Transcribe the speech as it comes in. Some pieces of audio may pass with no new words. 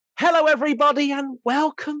Hello, everybody, and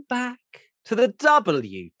welcome back to the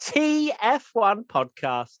WTF1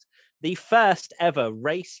 podcast, the first ever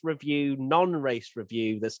race review, non-race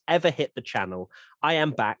review that's ever hit the channel. I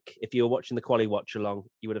am back. If you were watching the Quali Watch Along,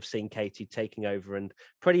 you would have seen Katie taking over and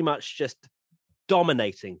pretty much just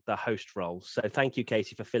dominating the host role. So thank you,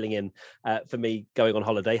 Katie, for filling in for me going on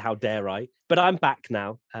holiday. How dare I? But I'm back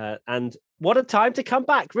now, and what a time to come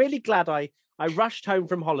back. Really glad I rushed home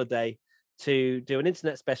from holiday to do an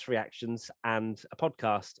internet's best reactions and a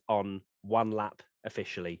podcast on one lap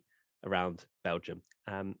officially around Belgium.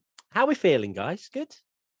 How are we feeling, guys? Good?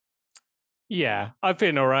 Yeah, I'm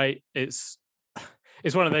feeling all right. It's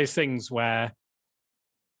one of those things where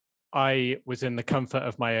I was in the comfort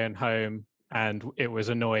of my own home, and it was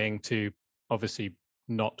annoying to obviously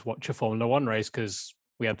not watch a Formula One race because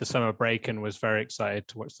we had the summer break and was very excited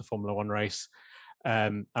to watch the Formula One race.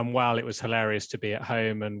 And while it was hilarious to be at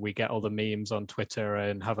home and we get all the memes on Twitter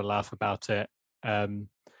and have a laugh about it, I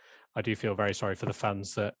do feel very sorry for the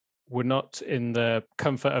fans that were not in the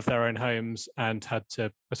comfort of their own homes and had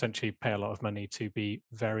to essentially pay a lot of money to be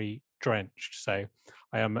very drenched. So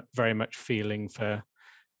I am very much feeling for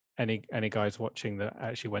any guys watching that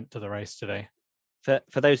actually went to the race today.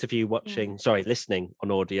 For those of you watching, listening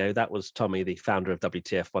on audio, that was Tommy, the founder of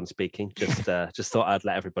WTF1 speaking. Just thought I'd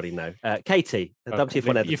let everybody know. Katie, the WTF1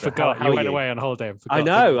 editor. You forgot. How you went away on holiday and forgot. I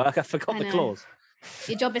know. I forgot the clause.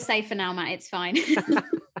 Your job is safer now, Matt. It's fine.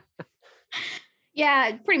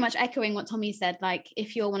 Yeah, pretty much echoing what Tommy said. Like,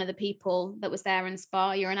 if you're one of the people that was there in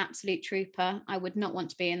Spa, you're an absolute trooper. I would not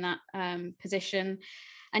want to be in that position.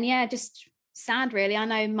 And yeah, just sad, really. I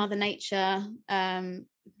know Mother Nature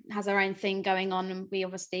has her own thing going on, and we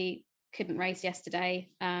obviously couldn't race yesterday,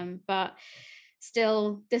 but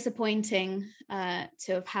still disappointing to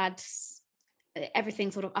have had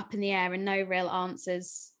everything sort of up in the air and no real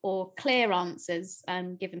answers or clear answers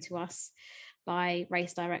given to us by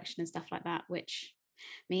race direction and stuff like that, which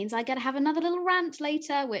means I get to have another little rant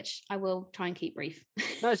later, which I will try and keep brief.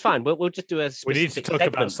 No, it's fine. We'll just do a we need to talk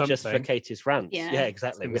about something just for Katie's rants. Yeah,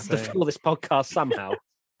 exactly. We have to fill this podcast somehow.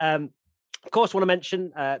 Of course, want to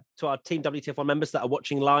mention to our Team WTF1 members that are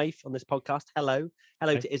watching live on this podcast. Hello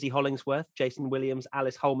to Izzy Hollingsworth, Jason Williams,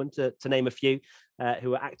 Alice Holman, to name a few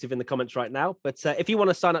who are active in the comments right now. But if you want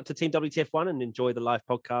to sign up to Team WTF1 and enjoy the live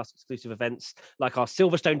podcast, exclusive events like our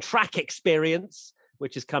Silverstone track experience,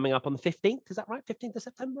 which is coming up on the 15th. Is that right? 15th of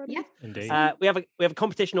September? Yeah, indeed. We have a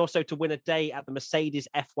competition also to win a day at the Mercedes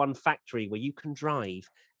F1 factory where you can drive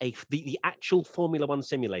the actual Formula One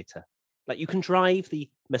simulator. Like, you can drive the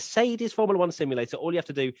Mercedes Formula One simulator. All you have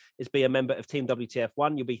to do is be a member of Team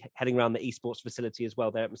WTF1. You'll be heading around the esports facility as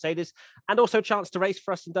well there at Mercedes, and also a chance to race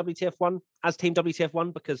for us in WTF1 as Team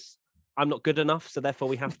WTF1, because I'm not good enough. So therefore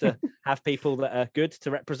we have to have people that are good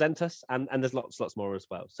to represent us. And there's lots more as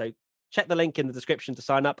well. So check the link in the description to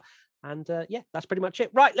sign up. And yeah, that's pretty much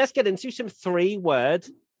it. Right, let's get into some 3-word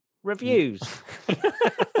reviews.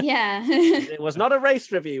 Yeah. It was not a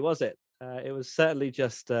race review, was it? It was certainly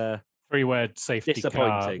just 3-word safety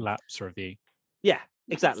car laps review. Yeah,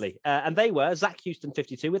 exactly. And they were Zach Houston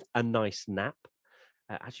 52 with a nice nap.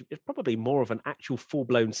 Actually, it's probably more of an actual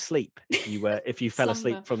full-blown sleep if you fell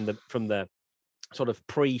asleep from the sort of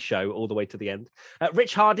pre-show all the way to the end.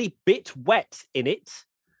 Rich Hardy, bit wet in it.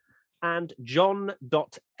 And John.LWE,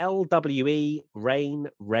 rain,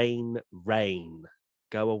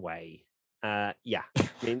 go away. Yeah, I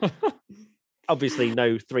mean, obviously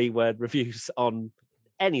no 3-word reviews on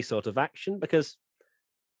any sort of action because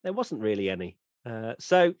there wasn't really any.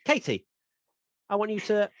 So, Katie, I want you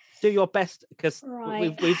to do your best because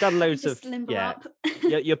we've done loads of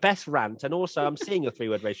your best rant, and also I'm seeing your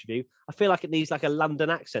 3-word race review. I feel like it needs like a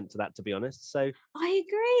London accent to that, to be honest. So I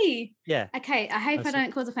agree. Yeah. Okay, I hope I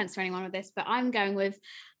don't cause offence to anyone with this, but I'm going with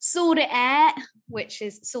sort it out, which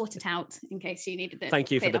is sort it out, in case you needed it.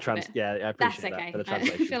 Thank you for the Yeah, I appreciate That's okay. that for the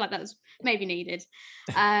translation. I feel like that was maybe needed.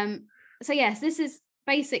 So yes, this is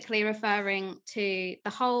basically referring to the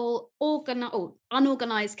whole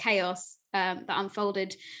unorganized chaos that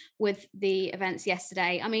unfolded with the events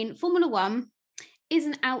yesterday. I mean, Formula One is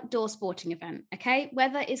an outdoor sporting event, okay?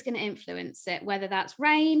 Weather is going to influence it, whether that's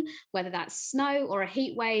rain, whether that's snow or a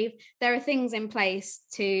heat wave. There are things in place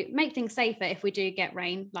to make things safer if we do get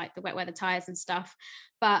rain, like the wet weather tyres and stuff.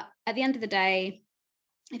 But at the end of the day,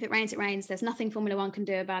 if it rains, it rains. There's nothing Formula One can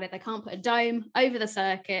do about it. They can't put a dome over the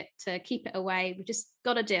circuit to keep it away. We've just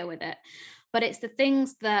got to deal with it. But it's the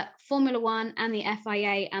things that Formula One and the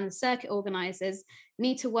FIA and the circuit organisers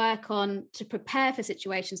need to work on to prepare for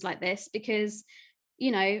situations like this, because,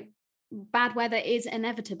 you know, bad weather is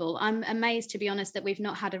inevitable. I'm amazed, to be honest, that we've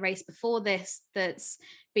not had a race before this that's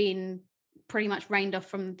been pretty much rained off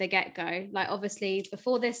from the get-go. Like, obviously,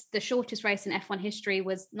 before this, the shortest race in F1 history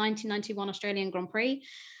was 1991 Australian Grand Prix.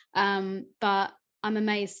 But I'm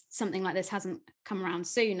amazed something like this hasn't come around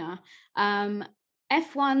sooner.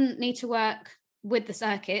 F1 need to work with the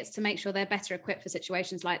circuits to make sure they're better equipped for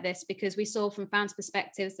situations like this, because we saw from fans'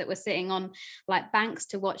 perspectives that were sitting on like banks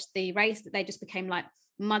to watch the race that they just became like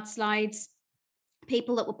mudslides.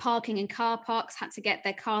 People that were parking in car parks had to get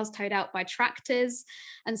their cars towed out by tractors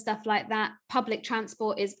and stuff like that. Public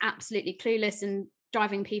transport is absolutely clueless and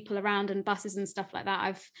driving people around, and buses and stuff like that.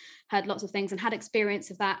 I've heard lots of things and had experience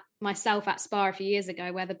of that myself at Spa a few years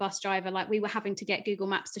ago, where the bus driver, like, we were having to get Google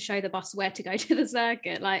Maps to show the bus where to go to the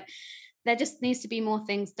circuit. Like, there just needs to be more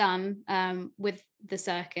things done with the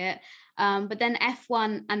circuit. But then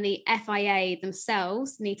F1 and the FIA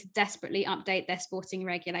themselves need to desperately update their sporting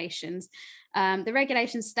regulations. The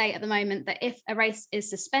regulations state at the moment that if a race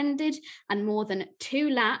is suspended and more than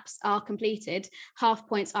 2 laps are completed, half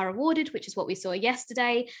points are awarded, which is what we saw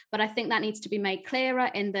yesterday. But I think that needs to be made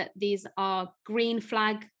clearer in that these are green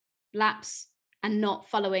flag laps and not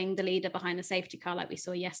following the leader behind the safety car like we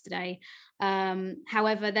saw yesterday.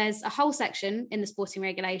 However, there's a whole section in the sporting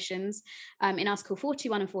regulations in Article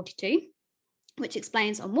 41 and 42, which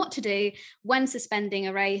explains on what to do when suspending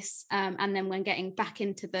a race, and then when getting back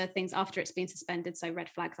into the things after it's been suspended, so red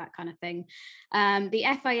flags, that kind of thing.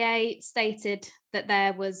 The FIA stated that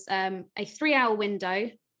there was a 3-hour window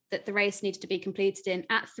that the race needed to be completed in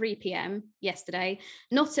at 3 p.m. yesterday,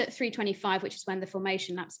 not at 3:25, which is when the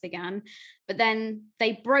formation laps began. But then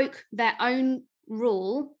they broke their own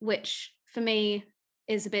rule, which for me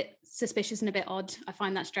is a bit suspicious and a bit odd. I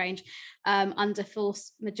find that strange, under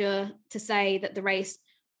force majeure, to say that the race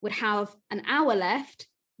would have an hour left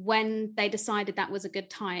when they decided that was a good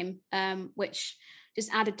time, which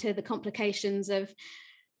just added to the complications of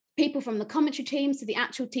people from the commentary teams to the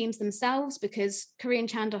actual teams themselves, because Korean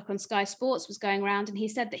Chandok on Sky Sports was going around and he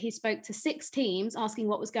said that he spoke to 6 teams asking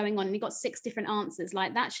what was going on, and he got 6 different answers.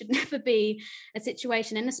 Like, that should never be a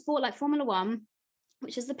situation in a sport like Formula One,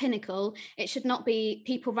 which is the pinnacle. It should not be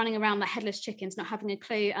people running around like headless chickens, not having a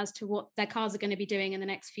clue as to what their cars are going to be doing in the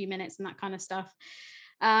next few minutes and that kind of stuff.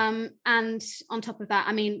 And on top of that,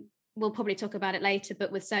 I mean, we'll probably talk about it later,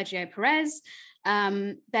 but with Sergio Perez,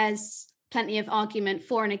 there's plenty of argument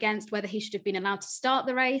for and against whether he should have been allowed to start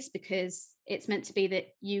the race, because it's meant to be that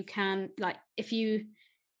you can, like, if you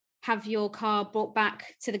have your car brought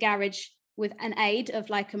back to the garage with an aid of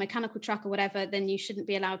like a mechanical truck or whatever, then you shouldn't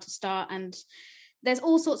be allowed to start. And there's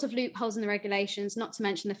all sorts of loopholes in the regulations, not to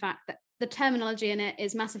mention the fact that the terminology in it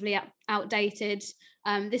is massively outdated.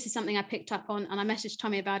 This is something I picked up on, and I messaged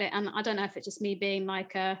Tommy about it. And I don't know if it's just me being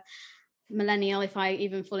like a millennial, if I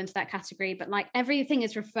even fall into that category, but like, everything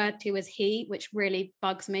is referred to as he, which really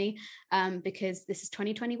bugs me, because this is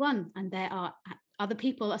 2021 and there are other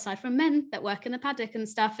people aside from men that work in the paddock and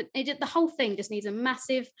stuff. The whole thing just needs a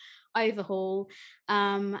massive overhaul.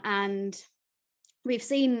 And we've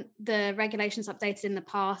seen the regulations updated in the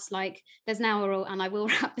past. Like, there's now a rule, and I will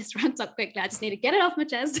wrap this rant up quickly, I just need to get it off my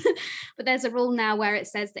chest. But there's a rule now where it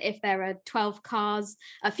says that if there are 12 cars,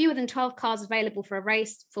 fewer than 12 cars available for a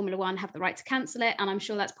race, Formula One have the right to cancel it. And I'm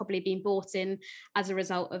sure that's probably been brought in as a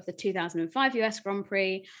result of the 2005 US Grand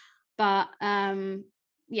Prix. But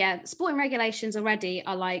yeah, sporting regulations already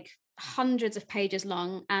are like hundreds of pages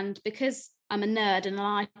long. And because I'm a nerd and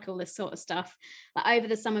I like all this sort of stuff, like, over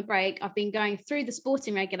the summer break, I've been going through the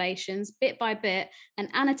sporting regulations bit by bit and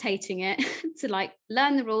annotating it to like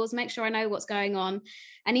learn the rules, make sure I know what's going on.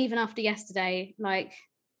 And even after yesterday, like,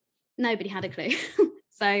 nobody had a clue.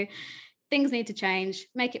 So things need to change,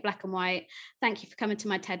 make it black and white. Thank you for coming to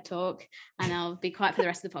my TED Talk, and I'll be quiet for the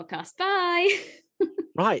rest of the podcast. Bye.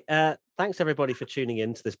 Right. Thanks everybody for tuning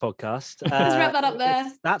in to this podcast. Let's wrap that up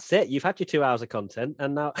there. That's it. You've had your 2 hours of content,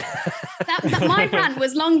 and now that my rant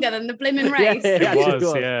was longer than the blimmin' race. Yeah, It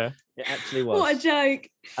was, yeah. It actually was. What a joke.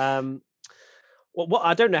 Well,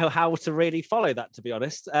 I don't know how to really follow that, to be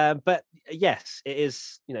honest. But yes, it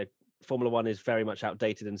is. You know, Formula One is very much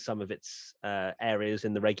outdated in some of its areas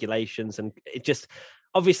in the regulations, and it just,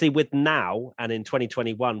 obviously, with now and in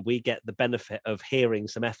 2021, we get the benefit of hearing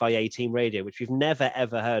some FIA team radio, which we've never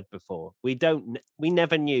ever heard before. We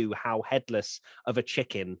never knew how headless of a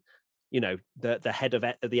chicken, you know, the head of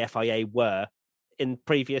the FIA were in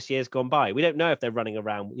previous years gone by. We don't know if they're running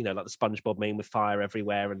around, you know, like the SpongeBob meme with fire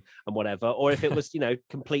everywhere and whatever, or if it was, you know,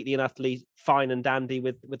 completely and utterly fine and dandy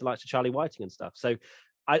with the likes of Charlie Whiting and stuff. So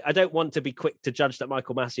I don't want to be quick to judge that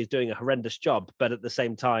Michael Massey is doing a horrendous job, but at the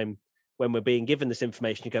same time, when we're being given this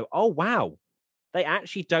information, you go, oh wow, they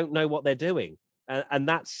actually don't know what they're doing, and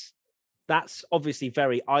that's that's obviously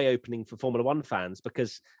very eye-opening for Formula One fans,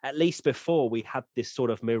 because at least before we had this sort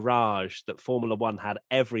of mirage that Formula One had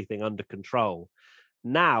everything under control.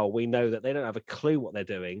 Now we know that they don't have a clue what they're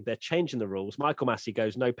doing. They're changing the rules. Michael Massey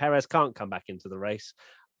goes, no, Perez can't come back into the race.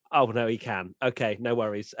 Oh no, he can. Okay, no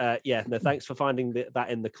worries. Yeah, no, thanks for finding that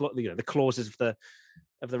in the clauses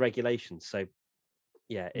of the regulations. So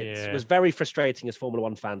yeah, it was very frustrating as Formula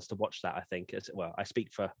One fans to watch that. I think I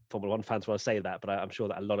speak for Formula One fans when I say that, but I'm sure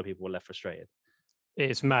that a lot of people were left frustrated.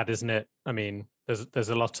 It's mad, isn't it? I mean, there's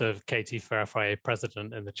a lot of Katie for FIA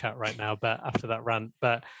president in the chat right now, but after that rant,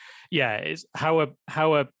 but yeah, it's how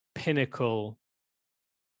a pinnacle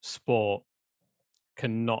sport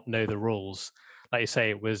can not know the rules. Like you say,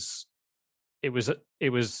 it was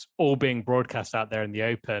all being broadcast out there in the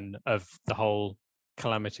open of the whole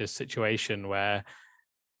calamitous situation where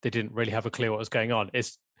they didn't really have a clue what was going on.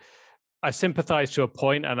 I sympathize to a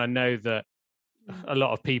point, and I know that a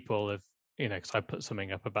lot of people have, because I put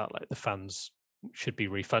something up about like the fans should be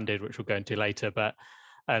refunded, which we'll go into later,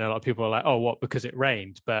 and a lot of people are like, oh, what, because it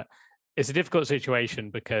rained? But it's a difficult situation,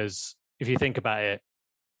 because if you think about it,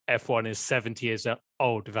 F1 is 70 years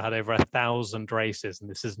old. We've had over 1,000 races, and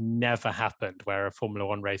this has never happened where a Formula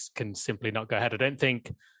One race can simply not go ahead. I don't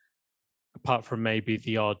think, apart from maybe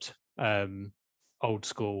the odd old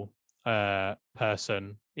school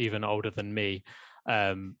person, even older than me,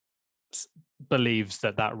 believes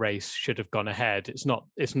that race should have gone ahead. It's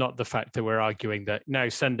not the fact that we're arguing that no,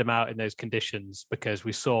 send them out in those conditions, because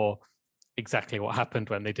we saw exactly what happened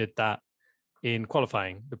when they did that in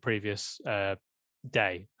qualifying the previous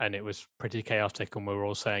day, and it was pretty chaotic, and we were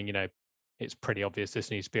all saying, it's pretty obvious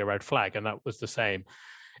this needs to be a red flag, and that was the same.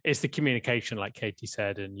 It's the communication, like Katie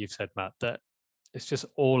said, and you've said, Matt, that it's just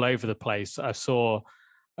all over the place. I saw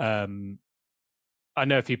I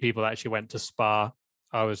know a few people that actually went to Spa.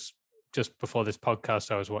 I was just before this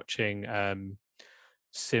podcast, I was watching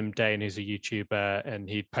Sim Dane, who's a YouTuber, and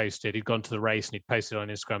he'd gone to the race and he'd posted on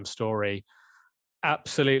Instagram story,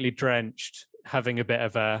 absolutely drenched, having a bit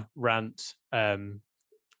of a rant,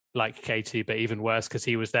 like Katie, but even worse because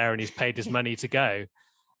he was there and he's paid his money to go.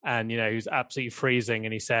 And, he was absolutely freezing.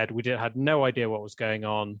 And he said, we had no idea what was going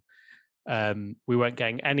on. We weren't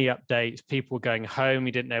getting any updates. People were going home.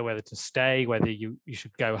 We didn't know whether to stay, whether you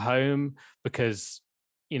should go home because,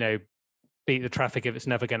 beat the traffic if it's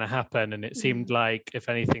never going to happen. And it seemed like, if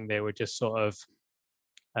anything, they were just sort of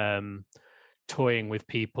toying with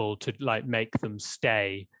people to like make them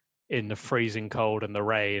stay in the freezing cold and the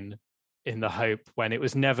rain in the hope when it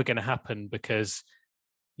was never going to happen, because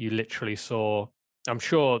you literally saw, I'm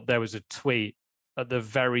sure there was a tweet at the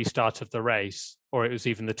very start of the race, or it was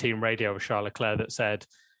even the team radio of Charles Leclerc that said,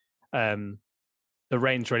 the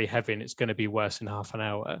rain's really heavy and it's going to be worse in half an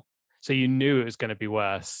hour. So you knew it was going to be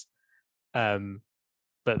worse.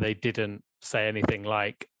 But they didn't say anything.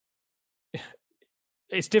 Like,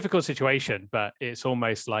 it's a difficult situation, but it's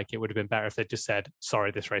almost like it would have been better if they just said,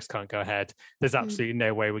 sorry, this race can't go ahead. There's absolutely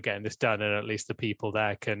no way we're getting this done. And at least the people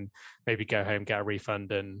there can maybe go home, get a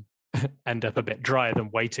refund and end up a bit drier than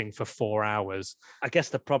waiting for 4 hours. I guess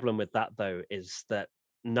the problem with that, though, is that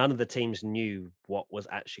none of the teams knew what was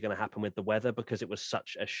actually going to happen with the weather, because it was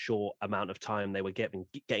such a short amount of time they were getting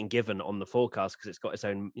given on the forecast, because it's got its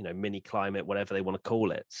own, mini climate, whatever they want to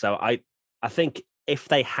call it. So I think if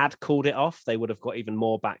they had called it off, they would have got even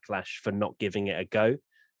more backlash for not giving it a go.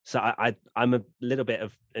 So I'm a little bit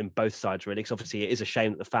of in both sides, really, because obviously it is a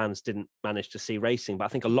shame that the fans didn't manage to see racing, but I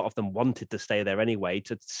think a lot of them wanted to stay there anyway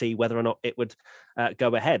to see whether or not it would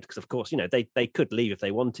go ahead, because of course, they could leave if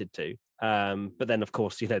they wanted to. But then, of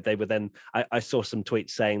course, they were then. I saw some tweets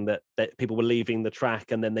saying that people were leaving the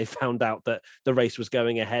track, and then they found out that the race was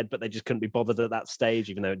going ahead, but they just couldn't be bothered at that stage,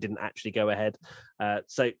 even though it didn't actually go ahead.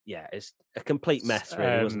 So yeah, it's a complete mess,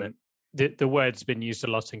 really, wasn't it? The word's been used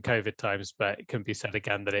a lot in COVID times, but it can be said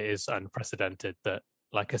again that it is unprecedented. That,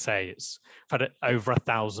 like I say, it's had over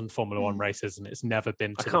 1,000 Formula One races, and it's never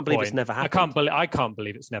been. I can't believe it's never happened. I can't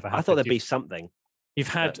believe it's never happened. I thought there'd be something. You've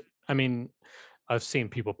had. I mean, I've seen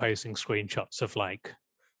people posting screenshots of like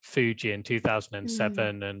Fuji in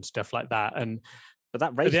 2007 and stuff like that. But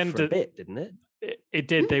that raced for a bit, didn't it? It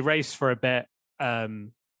did. They raced for a bit,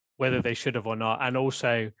 whether they should have or not. And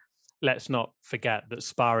also, let's not forget that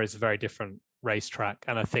Spa is a very different racetrack.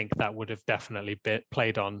 And I think that would have definitely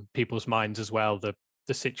played on people's minds as well. The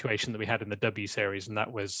situation that we had in the W Series, and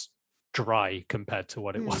that was dry compared to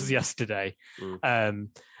what it was yesterday.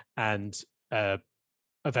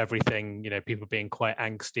 Of everything, people being quite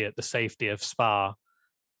angsty at the safety of Spa,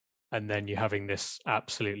 and then you having this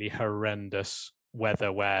absolutely horrendous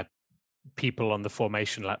weather where people on the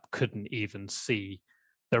formation lap couldn't even see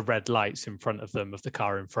the red lights in front of them of the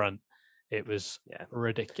car in front. It was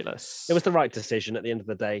ridiculous. It was the right decision at the end of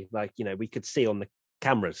the day. Like, we could see on the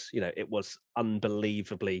cameras, it was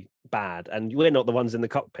unbelievably bad. And we're not the ones in the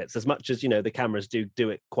cockpits as much as, the cameras do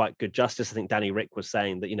it quite good justice. I think Danny Rick was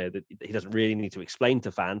saying that, that he doesn't really need to explain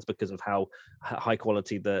to fans because of how high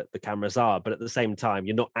quality the cameras are. But at the same time,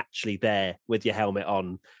 you're not actually there with your helmet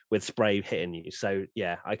on with spray hitting you. So,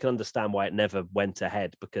 yeah, I can understand why it never went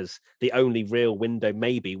ahead, because the only real window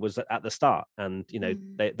maybe was at the start. And,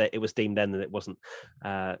 it was deemed then that it wasn't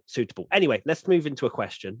suitable. Anyway, let's move into a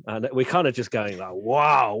question. We're kind of just going like,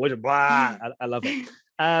 wow, I love it.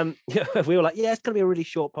 We were like, yeah, it's going to be a really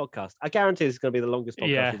short podcast. I guarantee it's going to be the longest podcast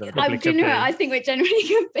we've ever done. Do you know what? I think it generally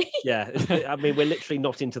could be. Yeah, I mean, we're literally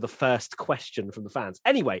not into the first question from the fans.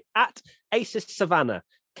 Anyway, at Aces Savannah,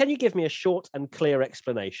 can you give me a short and clear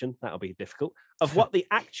explanation, that'll be difficult, of what the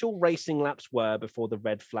actual racing laps were before the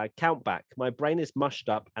red flag countback? My brain is mushed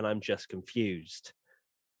up and I'm just confused.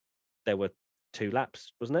 There were 2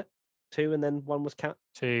 laps, wasn't it? 2 and then 1 was count.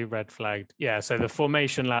 2 red flagged. Yeah, so the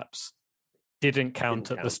formation laps didn't count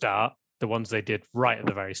at the start. The ones they did right at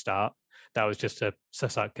the very start, that was just to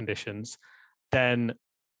suss out conditions. Then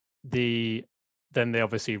they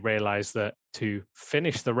obviously realized that to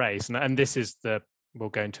finish the race, and this is we'll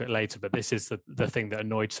go into it later, but this is the thing that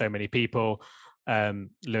annoyed so many people.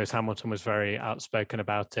 Lewis Hamilton was very outspoken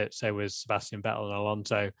about it. So was Sebastian Vettel and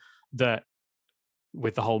Alonso, that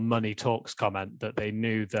with the whole money talks comment, that they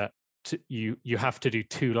knew that you have to do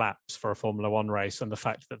 2 laps for a Formula One race, and the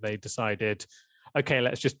fact that they decided, okay,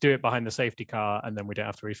 let's just do it behind the safety car and then we don't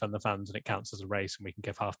have to refund the fans and it counts as a race and we can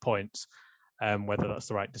give half points, whether that's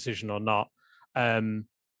the right decision or not.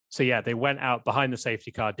 So yeah, they went out behind the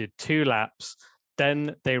safety car, did 2 laps,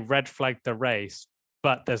 then they red flagged the race,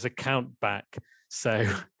 but there's a count back. So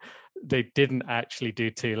they didn't actually do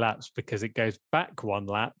 2 laps because it goes back 1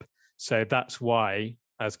 lap. So that's why,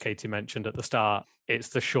 as Katie mentioned at the start, it's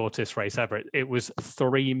the shortest race ever. It was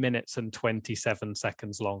 3 minutes and 27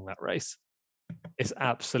 seconds long, that race. It's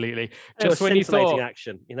absolutely just when you thought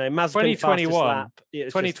action, Mazepin 2021 lap,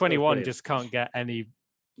 2021 just can't get any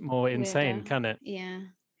more insane, weirder. Can it? Yeah,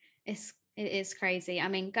 it is crazy. I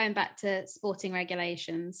mean, going back to sporting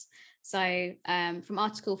regulations, so from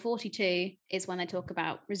Article 42 is when they talk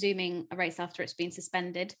about resuming a race after it's been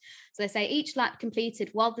suspended. So they say each lap completed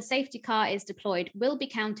while the safety car is deployed will be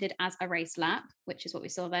counted as a race lap, which is what we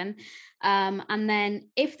saw then. And then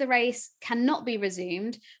if the race cannot be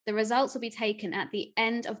resumed, the results will be taken at the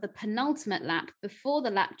end of the penultimate lap before the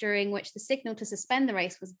lap during which the signal to suspend the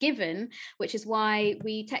race was given, which is why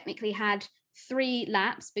we technically had 3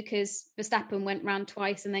 laps, because Verstappen went round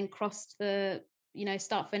twice and then crossed the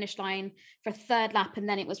start finish line for a 3rd lap, and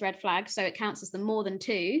then it was red flag, so it counts as the more than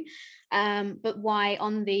 2. But why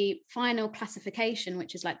on the final classification,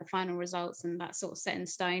 which is like the final results and that sort of set in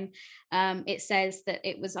stone, it says that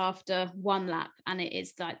it was after 1 lap, and it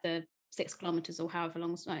is like the 6 kilometers or however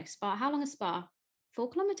long Spa. How long is Spa? 4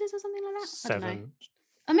 kilometers or something like that? 7. I don't know.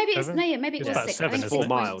 Or maybe it's maybe it was 6. 7, I think 4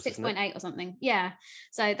 miles, 6.8 or something. Yeah.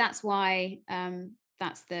 So that's why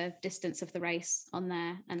that's the distance of the race on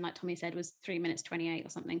there. And like Tommy said, was 3 minutes 28 or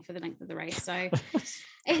something for the length of the race. So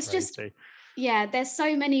it's just, there's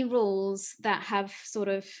so many rules that have sort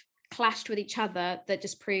of clashed with each other that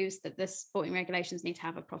just proves that the sporting regulations need to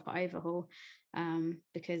have a proper overhaul,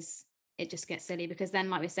 because it just gets silly. Because then,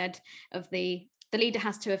 like we said, the leader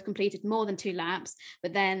has to have completed more than 2 laps,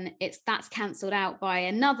 but then that's cancelled out by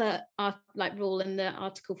another rule in the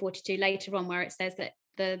Article 42 later on, where it says that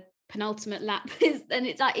the penultimate lap is, and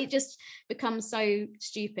it's like it just becomes so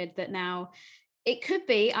stupid that now it could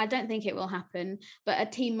be, I don't think it will happen, but a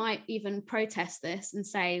team might even protest this and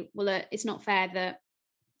say, well, it's not fair that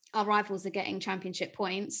our rivals are getting championship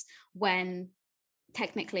points when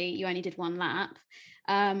technically you only did 1 lap.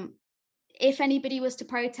 If anybody was to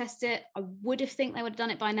protest it, I would have think they would have done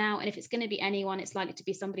it by now. And if it's going to be anyone, it's likely to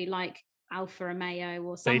be somebody like Alfa Romeo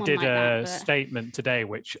or someone like that. They did a statement today,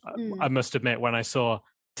 which I must admit, when I saw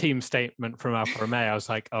team statement from Alfa Romeo, I was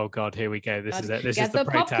like, oh God, here we go. This is it. This is the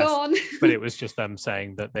protest. But it was just them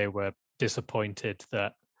saying that they were disappointed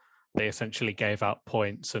that they essentially gave out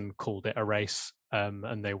points and called it a race.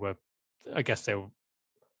 And they were, I guess they were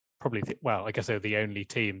probably, I guess they were the only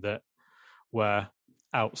team that were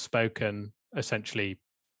outspoken, essentially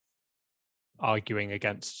arguing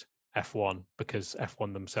against F1, because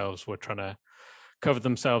F1 themselves were trying to cover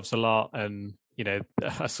themselves a lot. And,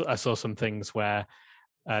 I saw some things where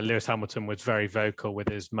Lewis Hamilton was very vocal with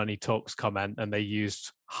his money talks comment, and they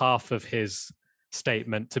used half of his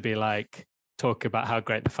statement to be like talk about how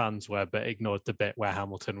great the fans were, but ignored the bit where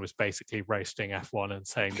Hamilton was basically roasting F1 and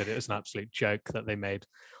saying that it was an absolute joke that they made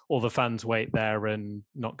all the fans wait there and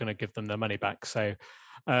not going to give them their money back. So,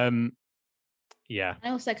 yeah.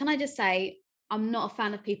 And also, can I just say, I'm not a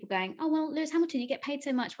fan of people going, oh, well, Lewis Hamilton, you get paid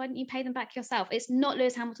so much. Why don't you pay them back yourself? It's not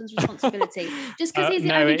Lewis Hamilton's responsibility. Just because he's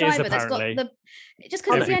the only driver that's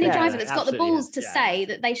got the balls to say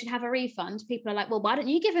that they should have a refund, people are like, well, why don't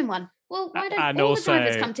you give him one? Well, why don't all the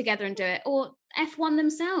drivers come together and do it? Or F1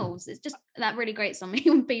 themselves? It's just, that really grates on me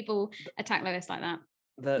when people attack Lewis like that.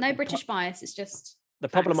 No British bias. It's just... The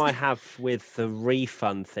problem I have with the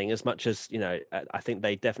refund thing, as much as, I think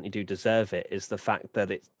they definitely do deserve it, is the fact that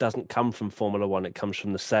it doesn't come from Formula One, it comes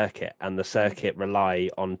from the circuit, and the circuit rely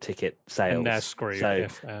on ticket sales. And they're screwed. So,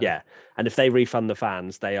 and if they refund the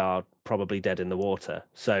fans, they are probably dead in the water.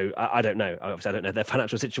 So I don't know. Obviously, I don't know their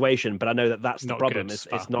financial situation, but I know that that's the problem.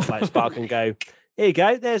 It's not like Spa can go, here you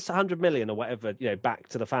go, there's 100 million or whatever, back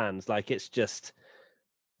to the fans. Like, it's just...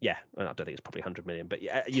 Yeah, I don't think it's probably 100 million, but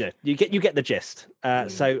you get the gist.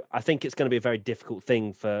 So I think it's going to be a very difficult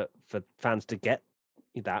thing for fans to get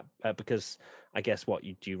that because I guess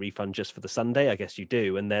do you refund just for the Sunday? I guess you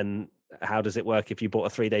do, and then how does it work if you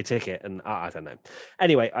bought a 3-day ticket? And I don't know.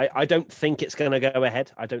 Anyway, I don't think it's going to go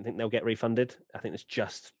ahead. I don't think they'll get refunded. I think it's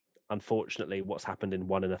just, unfortunately, what's happened in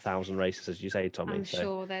 1 in 1,000 races, as you say, Tommy. I'm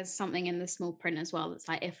sure there's something in the small print as well that's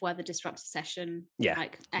like, if weather disrupts a session,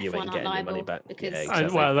 like you F1 aren't liable because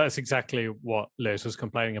exactly. Well, that's exactly what Lewis was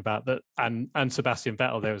complaining about. That and Sebastian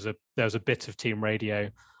Vettel, there was a bit of team radio.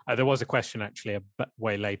 There was a question actually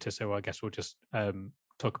way later, so I guess we'll just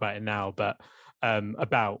talk about it now. But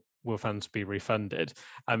about will fans be refunded?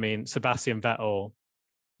 I mean, Sebastian Vettel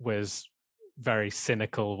was very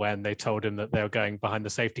cynical when they told him that they were going behind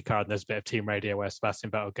the safety car, and there's a bit of team radio where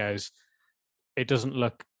Sebastian Vettel goes, it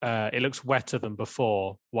looks wetter than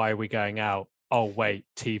before, why are we going out? Oh wait,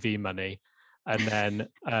 TV money. And then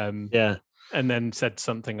and then said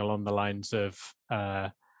something along the lines of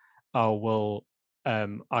I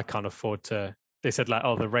can't afford to... They said like,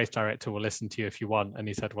 oh, the race director will listen to you if you want. And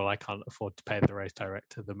he said, well, I can't afford to pay the race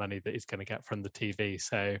director the money that he's going to get from the TV.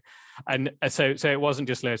 So it wasn't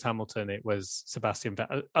just Lewis Hamilton, it was Sebastian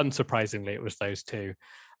Vettel. Unsurprisingly, it was those two,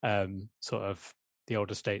 sort of the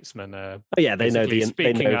older statesmen. They know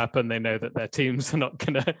speaking up, and they know that their teams are not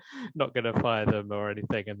gonna fire them or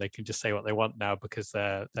anything, and they can just say what they want now because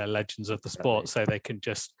they're legends of the sport, so they can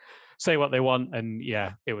just say what they want. And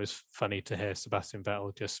it was funny to hear Sebastian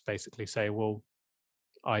Vettel just basically say, well,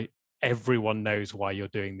 everyone knows why you're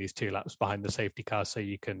doing these 2 laps behind the safety car, so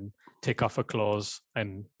you can tick off a clause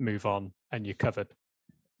and move on, and you're covered.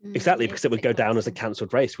 Exactly, because it would go down as a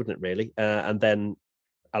cancelled race, wouldn't it? Really, and then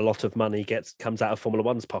a lot of money comes out of Formula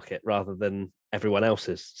One's pocket rather than everyone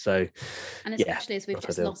else's. So, and especially as we've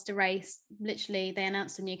just lost a race, literally they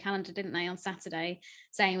announced a new calendar, didn't they, on Saturday,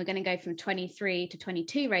 saying we're going to go from 23 to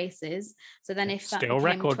 22 races. So then if that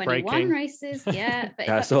became 21 races, but if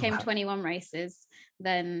that became 21 races,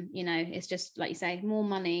 then it's just like you say, more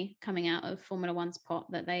money coming out of Formula One's pot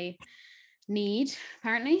that they need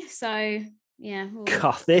apparently. So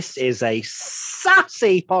God, this is a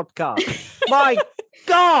sassy podcast. My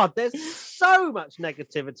God, there's so much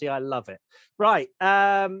negativity. I love it. Right.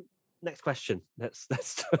 Next question. Let's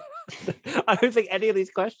I don't think any of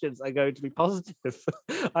these questions are going to be positive.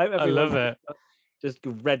 I love it. Just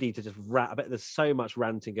ready to just rant. I bet there's so much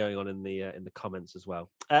ranting going on in the comments as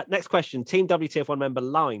well. Next question. Team WTF1 member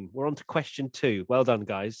Line. We're on to question 2. Well done,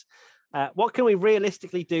 guys. What can we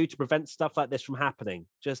realistically do to prevent stuff like this from happening?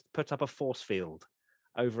 Just put up a force field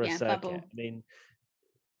over a circuit. Bubble. I mean,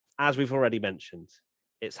 as we've already mentioned,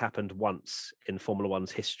 it's happened once in Formula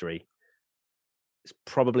One's history. It's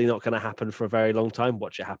probably not going to happen for a very long time.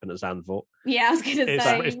 Watch it happen at Zandvoort. Yeah, I was going to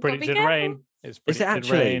say. It's predicted rain. It's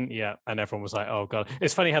predicted rain. Yeah, and everyone was like, "Oh God!"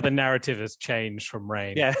 It's funny how the narrative has changed from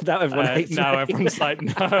rain. Yeah, now everyone hates. Now everyone's like,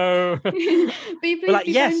 "No." We're like,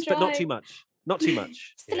 yes, but not too much. Not too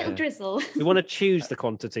much. Just a little drizzle. We want to choose the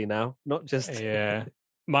quantity now, not just. Yeah,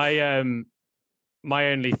 my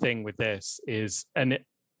only thing with this is,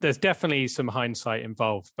 there's definitely some hindsight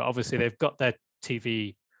involved, but obviously they've got their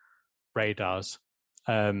TV radars,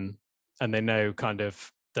 and they know kind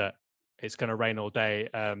of that it's going to rain all day.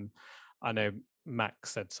 I know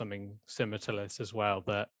Max said something similar to this as well,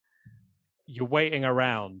 that you're waiting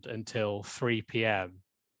around until 3 p.m.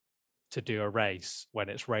 to do a race when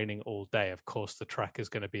it's raining all day. Of course, the track is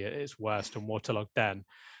going to be at its worst and waterlogged then.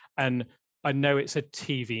 And I know it's a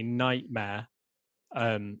TV nightmare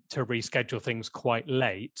to reschedule things quite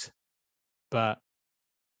late, but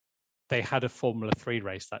they had a Formula 3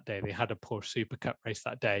 race that day. They had a Porsche Super Cup race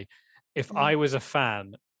that day. If I was a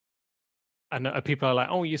fan and people are like,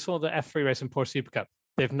 oh, you saw the F3 race in Porsche Super Cup.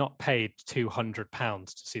 They've not paid £200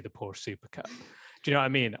 to see the Porsche Super Cup. Do you know what I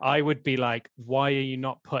mean? I would be like, why are you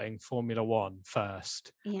not putting Formula One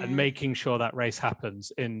first and making sure that race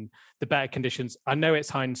happens in the better conditions? I know it's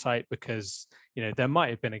hindsight because, you know, there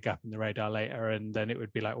might have been a gap in the radar later and then it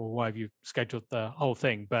would be like, well, why have you scheduled the whole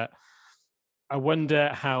thing? But I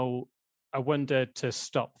wonder to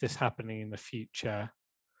stop this happening in the future.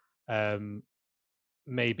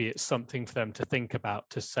 Maybe it's something for them to think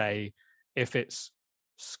about, to say, if it's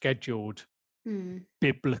scheduled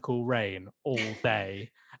biblical rain all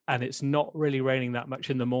day and it's not really raining that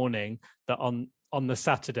much in the morning, that on the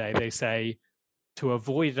Saturday they say, to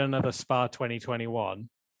avoid another Spa 2021,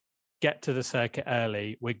 get to the circuit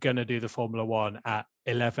early, we're going to do the Formula One at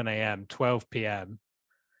 11 a.m 12 p.m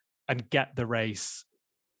and get the race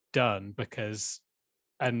done. Because,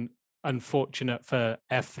 and unfortunate for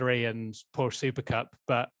F3 and Porsche Super Cup,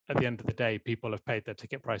 but at the end of the day, people have paid their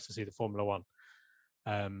ticket price to see the Formula One.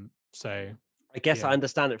 So I guess I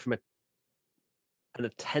understand it from an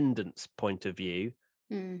attendance point of view,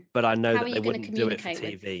 but I know that they wouldn't do it for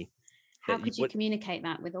TV. How could you communicate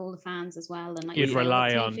that with all the fans as well? And like you'd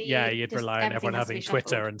rely on everyone having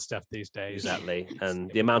Twitter and stuff these days. Exactly, and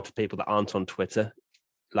the amount of people that aren't on Twitter,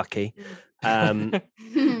 lucky.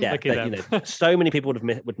 Lucky you know, so many people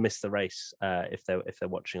would miss the race if they're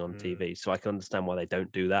watching on TV. So I can understand why they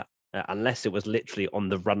don't do that. Unless it was literally on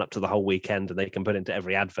the run up to the whole weekend and they can put it into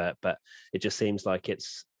every advert, but it just seems like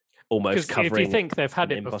it's almost covering. If you think they've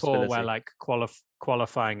had it before, where like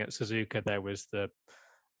qualifying at Suzuka, there was the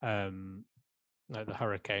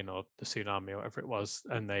hurricane or the tsunami or whatever it was,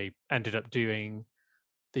 and they ended up doing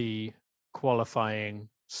the qualifying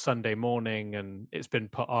Sunday morning, and it's been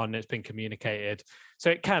put on, it's been communicated, so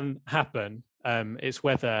it can happen. It's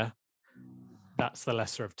whether that's the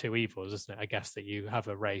lesser of two evils, isn't it? I guess that you have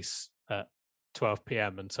a race at 12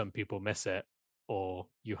 p.m. and some people miss it, or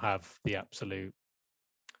you have the absolute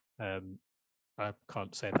I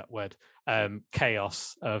can't say that word,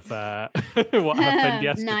 chaos of what happened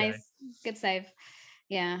yesterday. Nice, good save.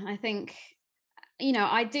 Yeah, I think, you know,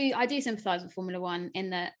 I do sympathize with Formula One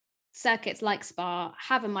in that circuits like Spa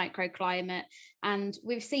have a microclimate, and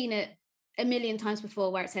we've seen it a million times before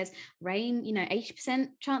where it says rain, you know, 80%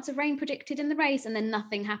 chance of rain predicted in the race, and then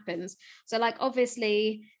nothing happens. So like,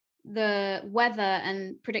 obviously the weather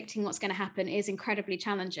and predicting what's going to happen is incredibly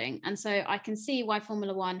challenging, and so I can see why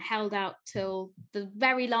Formula One held out till the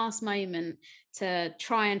very last moment to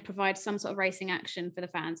try and provide some sort of racing action for the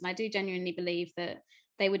fans. And I do genuinely believe that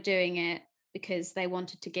they were doing it because they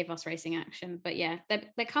wanted to give us racing action. But yeah,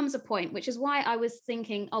 there comes a point, which is why I was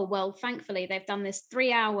thinking, oh, well, thankfully they've done this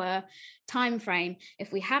 3-hour time frame.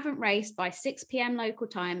 If we haven't raced by 6 p.m. local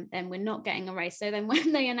time, then we're not getting a race. So then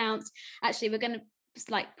when they announced, actually, we're going to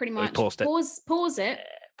like pretty much pause it.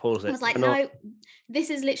 I was like, no, this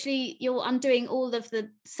is literally, you're undoing all of the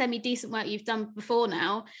semi-decent work you've done before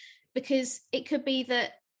now, because it could be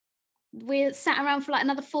that we're sat around for like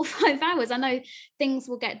another 4 or 5 hours. I know things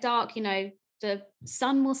will get dark, you know, the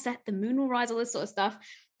sun will set, the moon will rise, all this sort of stuff.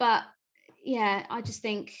 But yeah, I just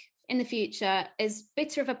think in the future, as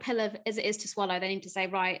bitter of a pill as it is to swallow, they need to say,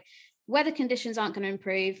 right, weather conditions aren't going to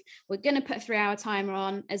improve. We're going to put a 3-hour timer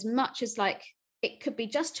on, as much as like it could be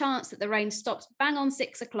just chance that the rain stops bang on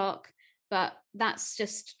 6 o'clock. But that's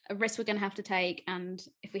just a risk we're going to have to take. And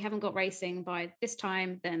if we haven't got racing by this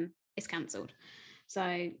time, then it's cancelled. So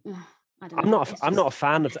I don't know. I'm not a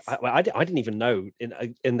fan of. I didn't even know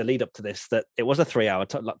in the lead up to this that it was a 3-hour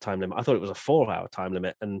time limit. I thought it was a 4-hour time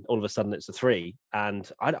limit, and all of a sudden it's a 3. And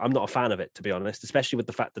I'm not a fan of it, to be honest, especially with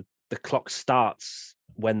the fact that the clock starts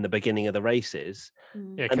when the beginning of the race is.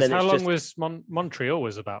 Yeah, because how long was Montreal?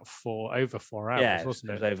 Was about over 4 hours, yeah,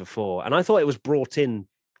 wasn't it? It was over 4, and I thought it was brought in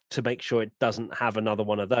to make sure it doesn't have another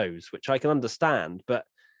one of those, which I can understand, but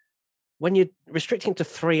when you're restricting to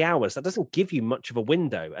 3 hours, that doesn't give you much of a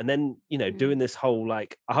window. And then, you know, doing this whole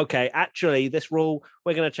like, okay, actually, this rule,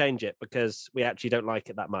 we're going to change it because we actually don't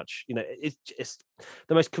like it that much. You know, it's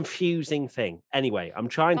the most confusing thing. Anyway, I'm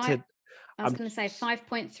trying to. I was going to say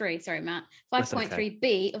 5.3. Sorry, Matt.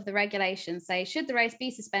 5.3b of the regulations say, should the race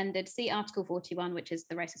be suspended, see Article 41, which is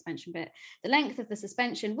the race suspension bit. The length of the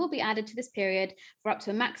suspension will be added to this period for up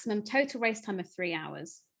to a maximum total race time of 3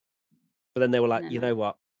 hours. But then they were like, you know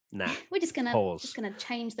what? Nah, we're just gonna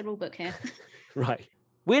change the rule book here. Right.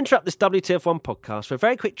 We interrupt this WTF1 podcast for a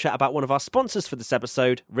very quick chat about one of our sponsors for this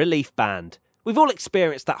episode, Relief Band. We've all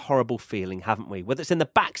experienced that horrible feeling, haven't we? Whether it's in the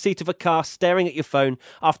backseat of a car staring at your phone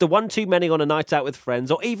after one too many on a night out with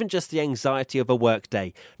friends, or even just the anxiety of a work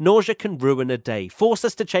day. Nausea can ruin a day, force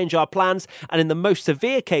us to change our plans, and in the most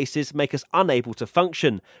severe cases, make us unable to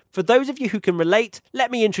function. For those of you who can relate,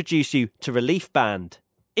 let me introduce you to Relief Band.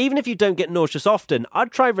 Even if you don't get nauseous often, I'd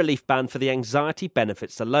try Relief Band for the anxiety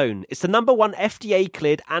benefits alone. It's the #1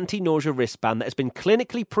 FDA-cleared anti-nausea wristband that has been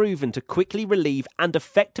clinically proven to quickly relieve and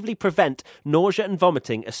effectively prevent nausea and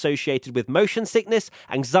vomiting associated with motion sickness,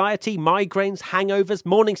 anxiety, migraines, hangovers,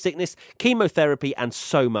 morning sickness, chemotherapy, and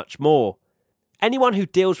so much more. Anyone who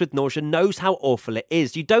deals with nausea knows how awful it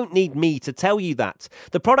is. You don't need me to tell you that.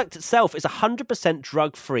 The product itself is 100%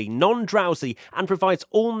 drug-free, non-drowsy, and provides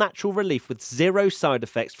all natural relief with zero side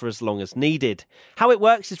effects for as long as needed. How it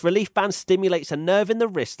works is Relief Band stimulates a nerve in the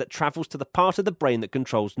wrist that travels to the part of the brain that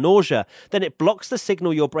controls nausea. Then it blocks the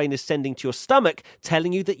signal your brain is sending to your stomach,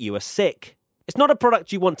 telling you that you are sick. It's not a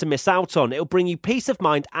product you want to miss out on. It'll bring you peace of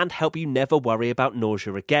mind and help you never worry about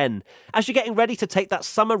nausea again. As you're getting ready to take that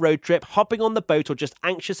summer road trip, hopping on the boat, or just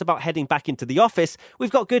anxious about heading back into the office,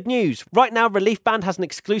 we've got good news. Right now, Relief Band has an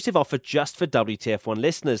exclusive offer just for WTF1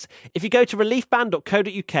 listeners. If you go to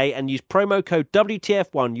reliefband.co.uk and use promo code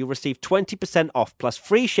WTF1, you'll receive 20% off plus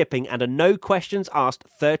free shipping and a no questions asked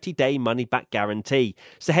 30-day money-back guarantee.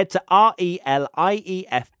 So head to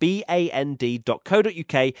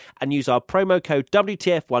reliefband.co.uk and use our promo code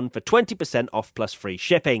WTF1 for 20% off plus free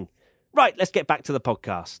shipping. Right, let's get back to the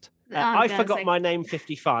podcast. I forgot my name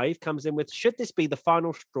 55 comes in with, should this be the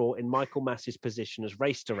final straw in Michael Massey's position as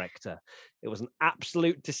race director? It was an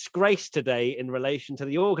absolute disgrace today in relation to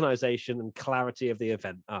the organisation and clarity of the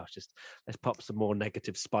event. Let's pop some more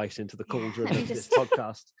negative spice into the cauldron of this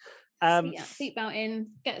podcast. Seatbelt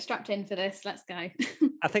in, get strapped in for this. Let's go.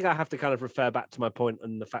 I think I have to kind of refer back to my point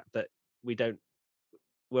on the fact that we're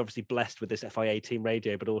obviously blessed with this FIA team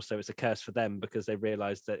radio, but also it's a curse for them because they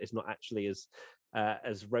realised that it's not actually as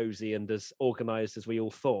rosy and as organised as we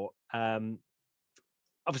all thought.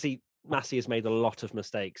 Obviously, Massey has made a lot of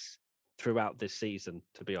mistakes throughout this season,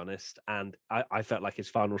 to be honest, and I felt like his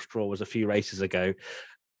final straw was a few races ago.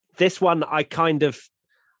 This one,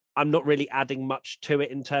 I'm not really adding much to it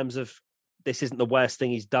in terms of this isn't the worst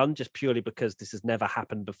thing he's done, just purely because this has never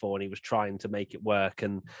happened before and he was trying to make it work.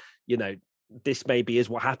 And, this maybe is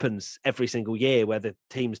what happens every single year where the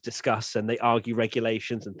teams discuss and they argue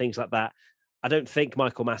regulations and things like that. I don't think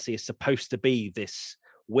Michael Massey is supposed to be this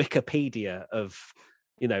Wikipedia of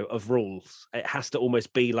rules. It has to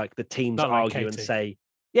almost be like the teams Not argue like and say,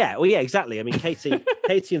 yeah, exactly. I mean, Katie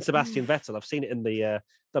and Sebastian Vettel, I've seen it in the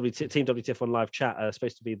Team WTF1 live chat,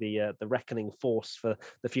 supposed to be the reckoning force for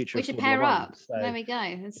the future. We should pair up. So there we go.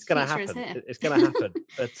 It's going to happen. It's going to happen.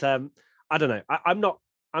 But I don't know.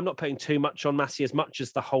 I'm not putting too much on Massey as much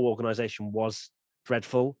as the whole organisation was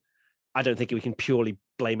dreadful. I don't think we can purely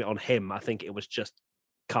blame it on him. I think it was just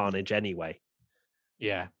carnage anyway.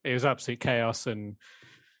 Yeah, it was absolute chaos. And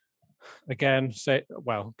again,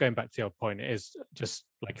 going back to your point, it is just,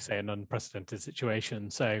 like you say, an unprecedented situation.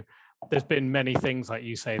 So there's been many things, like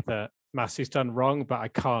you say, that Massey's done wrong, but I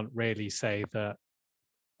can't really say that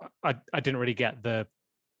I didn't really get the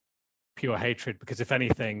pure hatred, because if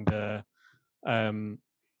anything, the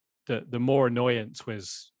more annoyance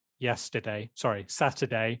was Saturday,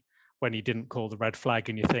 when he didn't call the red flag,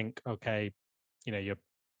 and you think, okay,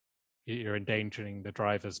 you're endangering the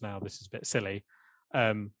drivers now. This is a bit silly.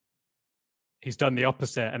 He's done the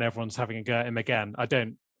opposite, and everyone's having a go at him again. I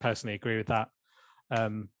don't personally agree with that.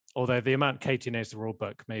 Although the amount Katie knows the rule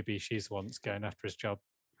book, maybe she's the one that's going after his job.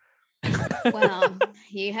 Well,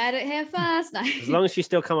 you heard it here first. No. As long as you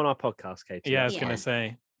still come on our podcast, Katie. Yeah, I was going to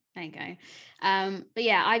say. There you go. But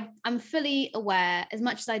yeah, I'm fully aware, as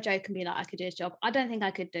much as I joke and be like, I could do his job, I don't think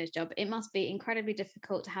I could do his job. It must be incredibly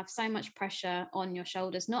difficult to have so much pressure on your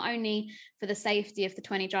shoulders, not only for the safety of the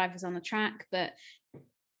 20 drivers on the track, but...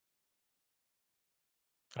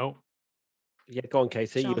 Oh. Yeah, go on,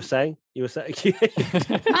 Katie. Sean. You were saying.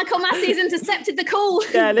 Michael Massey's intercepted the call.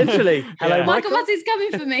 Yeah, literally. Hello, Yeah. Michael Massey's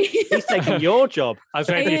coming for me. He's taking your job. I was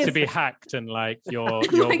waiting for you to be hacked and like your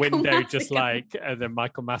window Massey just like, and then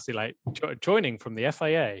Michael Massey like joining from the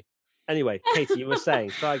FIA. Anyway, Katie, you were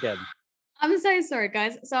saying, try again. I'm so sorry,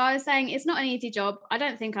 guys. So I was saying it's not an easy job. I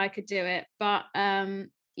don't think I could do it, but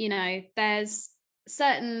there's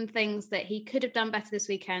certain things that he could have done better this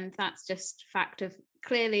weekend. That's just fact of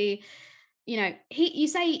clearly. You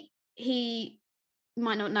say he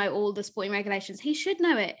might not know all the sporting regulations. He should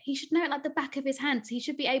know it. He should know it like the back of his hand. He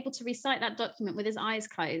should be able to recite that document with his eyes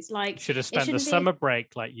closed. Like, should have spent the summer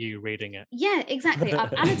break like you reading it. Yeah, exactly.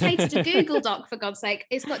 I've annotated a Google Doc, for God's sake.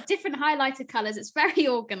 It's got different highlighted colours. It's very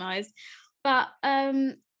organised. But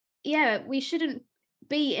yeah, we shouldn't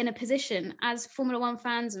be in a position as Formula One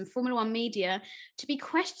fans and Formula One media to be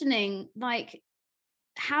questioning like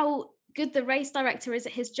how good the race director is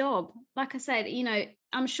at his job. Like I said, you know,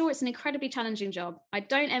 I'm sure it's an incredibly challenging job. I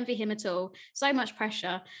don't envy him at all. So much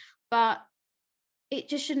pressure, but it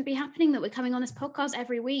just shouldn't be happening that we're coming on this podcast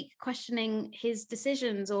every week questioning his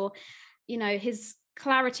decisions or, you know, his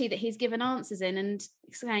clarity that he's given answers in and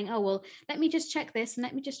saying, oh, well, let me just check this and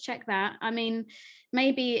let me just check that. I mean,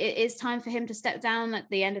 maybe it is time for him to step down at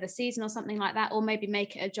the end of the season or something like that, or maybe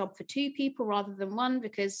make it a job for two people rather than one,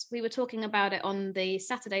 because we were talking about it on the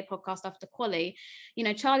Saturday podcast after quali. You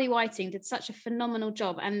know, Charlie Whiting did such a phenomenal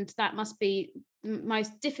job, and that must be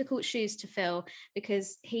most difficult shoes to fill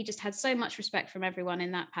because he just had so much respect from everyone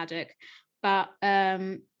in that paddock. But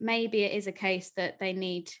maybe it is a case that they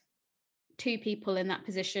need two people in that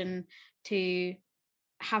position to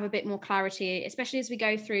have a bit more clarity, especially as we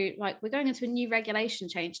go through, like, we're going into a new regulation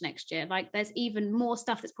change next year. Like, there's even more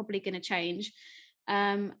stuff that's probably going to change.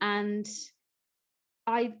 And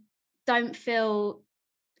I don't feel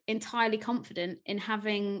entirely confident in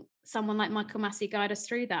having someone like Michael Massey guide us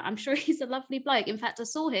through that. I'm sure he's a lovely bloke. In fact, I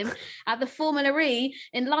saw him at the Formula E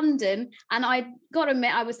in London, and I got to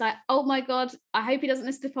admit, I was like, oh my God, I hope he doesn't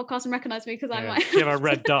listen to the podcast and recognize me, because I might you have a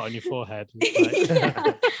red dot on your forehead.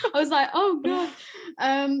 Yeah. I was like, oh God.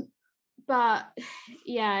 But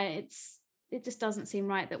yeah, it just doesn't seem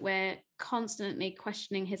right that we're constantly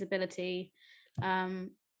questioning his ability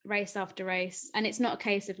race after race. And it's not a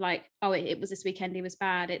case of like, oh, it was this weekend he was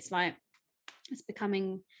bad. It's like, it's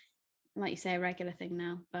becoming, like you say, a regular thing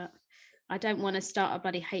now. But I don't want to start a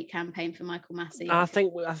bloody hate campaign for Michael Massey. I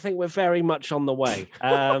think we're very much on the way.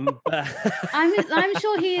 I'm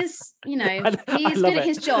sure he is, you know, he is good at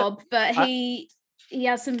his job, but he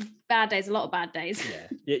has some bad days, a lot of bad days.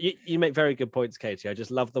 Yeah, you make very good points, Katie. I just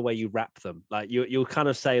love the way you wrap them. Like you'll kind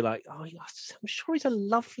of say like, oh, I'm sure he's a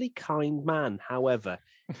lovely, kind man. However,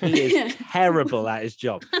 he is terrible at his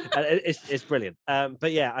job. It's brilliant.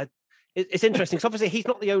 But yeah, it's interesting because obviously he's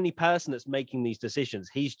not the only person that's making these decisions.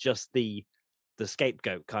 He's just the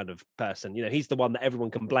scapegoat kind of person. You know, he's the one that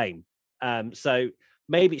everyone can blame. So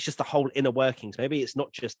maybe it's just the whole inner workings. Maybe it's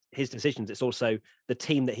not just his decisions, it's also the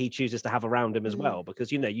team that he chooses to have around him as well.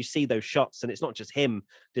 Because, you know, you see those shots and it's not just him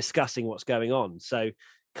discussing what's going on. So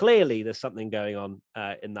clearly there's something going on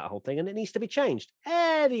in that whole thing, and it needs to be changed.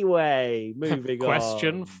 Anyway, moving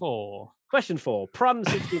Question on. Question 4, Prun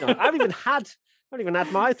 69. I haven't even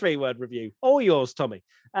had my 3-word review. All yours, Tommy.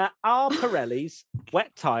 Are Pirelli's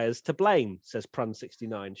wet tyres to blame, says Prun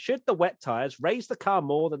 69. Should the wet tyres raise the car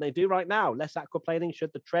more than they do right now? Less aquaplaning?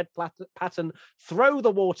 Should the tread pattern throw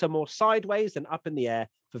the water more sideways than up in the air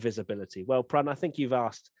for visibility? Well, Prun, I think you've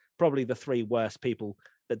asked probably the 3 worst people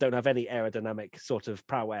that don't have any aerodynamic sort of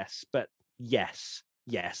prowess. But yes,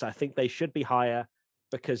 I think they should be higher,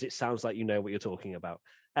 because it sounds like you know what you're talking about.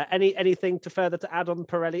 Anything further to add on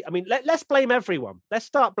Pirelli? I mean, let's blame everyone. Let's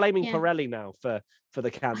start blaming Pirelli now for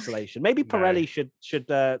the cancellation. Maybe Pirelli should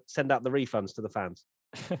send out the refunds to the fans.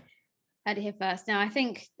 Heard it here first. Now, I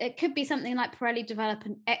think it could be something like Pirelli develop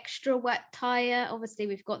an extra wet tyre. Obviously,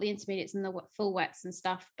 we've got the intermediates and the full wets and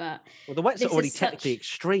stuff, but the wets are already technically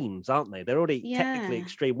extremes, aren't they? They're already technically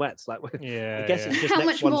extreme wets. Like, I guess it's just how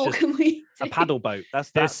much more can we do? A paddle boat.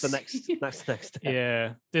 That's the next step.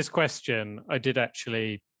 Yeah, this question, I did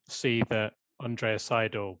actually see that Andreas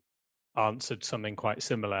Seidel answered something quite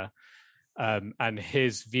similar, and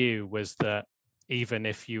his view was that even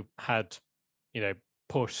if you had, you know,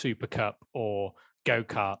 Porsche Super Cup or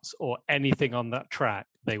go-karts or anything on that track,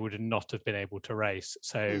 they would not have been able to race.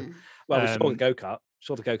 So well, we saw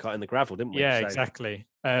the go-kart in the gravel, didn't we? Yeah, exactly.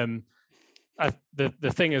 The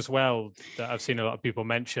thing as well that I've seen a lot of people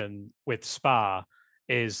mention with Spa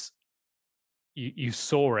is you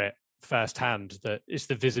saw it firsthand, that it's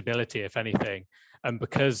the visibility, if anything, and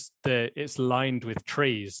because it's lined with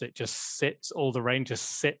trees, it just sits, all the rain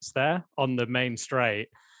just sits there on the main straight.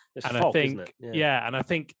 It's and fog, I think, isn't it? and I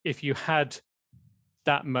think if you had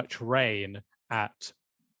that much rain at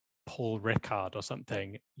Paul Ricard or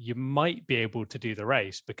something, you might be able to do the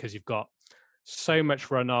race because you've got so much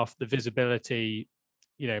runoff. The visibility,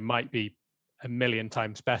 you know, might be a million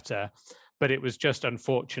times better. But it was just,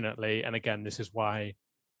 unfortunately, and again, this is why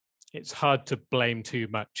it's hard to blame too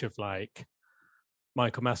much of like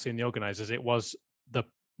Michael Massey and the organisers. It was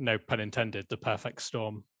no pun intended, the perfect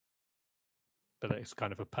storm. But it's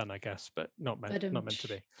kind of a pun, I guess, but not meant to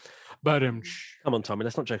be. But come on, Tommy,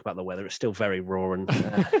 let's not joke about the weather. It's still very raw, and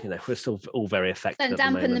you know, we're still all very affected. Don't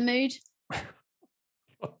dampen the mood.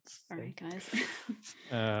 Sorry, guys.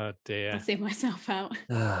 Oh dear. I see myself out.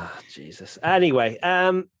 Ah, Jesus. Anyway,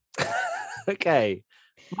 Okay.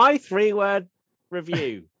 My 3-word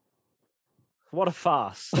review. What a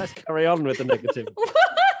farce. Let's carry on with the negative.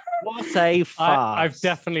 What a farce. I've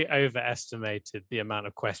definitely overestimated the amount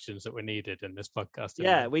of questions that were needed in this podcast.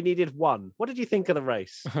 Yeah, we needed one. What did you think of the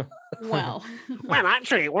race? Well,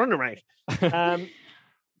 Actually, it wasn't a race.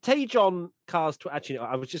 John Cars. Actually,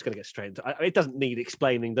 I was just going to get straight into it. It. Doesn't need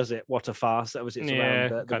explaining, does it? What a farce! It's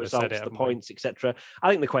around the results, the points, etc. I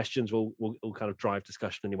think the questions will kind of drive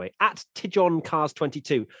discussion anyway. At Tijon Cars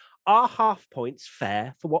 22, are half points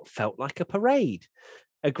fair for what felt like a parade?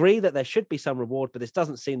 Agree that there should be some reward, but this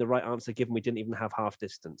doesn't seem the right answer given we didn't even have half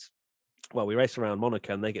distance. Well, we race around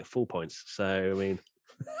Monaco and they get full points. So I mean,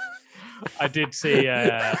 I did see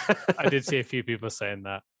a few people saying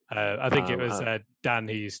that. I think it was Dan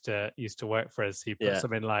who used to work for us. He put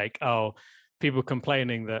something like, "Oh, people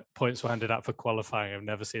complaining that points were handed out for qualifying. I've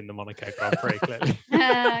never seen the Monaco Grand Prix." Clearly,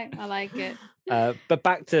 I like it. But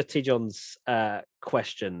back to Tijon's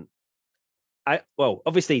question.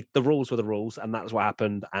 Obviously the rules were the rules, and that's what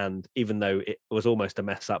happened. And even though it was almost a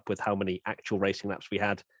mess up with how many actual racing laps we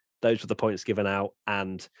had, those were the points given out.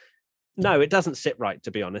 And no, it doesn't sit right,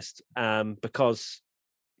 to be honest, because.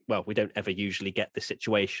 Well, we don't ever usually get this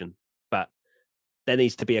situation, but there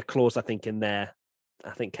needs to be a clause, I think, in there.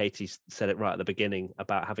 I think Katie said it right at the beginning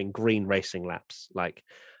about having green racing laps. Like,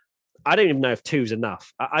 I don't even know if 2's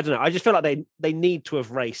enough. I don't know. I just feel like they need to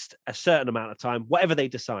have raced a certain amount of time, whatever they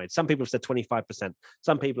decide. Some people have said 25%.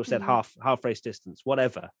 Some people have said half race distance,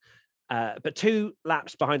 whatever. But 2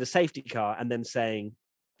 laps behind a safety car and then saying,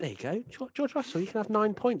 there you go, George Russell, you can have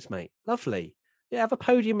 9 points, mate. Lovely. Yeah, have a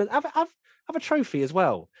podium and have a trophy as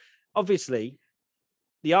well. Obviously,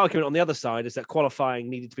 the argument on the other side is that qualifying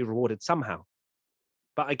needed to be rewarded somehow.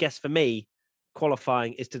 But I guess for me,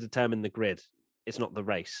 qualifying is to determine the grid. It's not the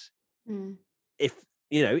race. If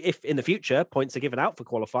in the future points are given out for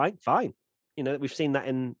qualifying, fine. We've seen that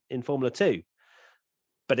in Formula 2.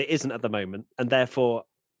 But it isn't at the moment. And therefore,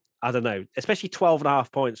 I don't know, especially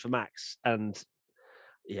 12.5 points for Max. And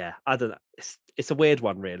yeah, I don't know. It's a weird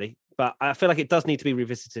one, really. But I feel like it does need to be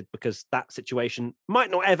revisited because that situation might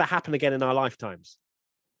not ever happen again in our lifetimes.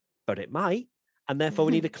 But it might. And therefore,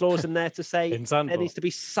 we need a clause in there to say there needs to be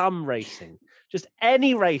some racing, just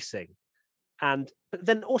any racing. But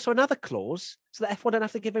then also another clause so that F1 don't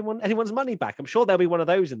have to give anyone's money back. I'm sure there'll be one of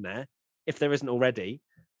those in there if there isn't already.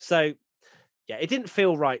 So, yeah, it didn't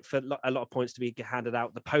feel right for a lot of points to be handed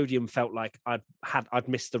out. The podium felt like I'd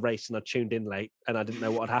missed the race and I tuned in late and I didn't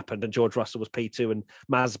know what had happened. And George Russell was P2 and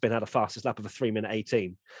Mazepin had a fastest lap of a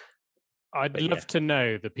 3:18. I'd love to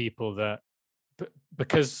know the people that,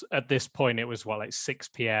 because at this point it was 6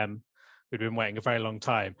 p.m. We'd been waiting a very long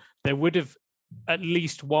time. There would have at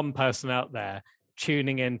least one person out there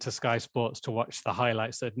tuning in to Sky Sports to watch the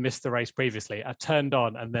highlights that had missed the race previously. I turned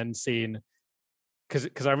on and then seen.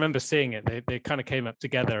 Because I remember seeing it, they kind of came up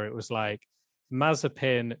together. It was like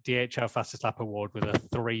Mazepin DHL fastest lap award with a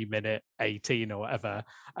 3:18 or whatever,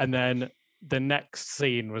 and then the next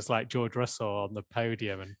scene was like George Russell on the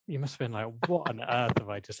podium, and you must have been like, "What on earth have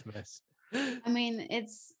I just missed?" I mean,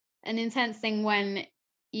 it's an intense thing when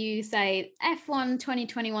you say F1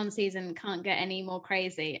 2021 season can't get any more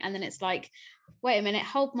crazy, and then it's like, wait a minute,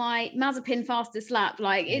 hold my Mazepin fastest lap.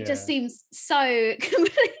 Like it just seems so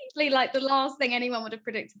completely like the last thing anyone would have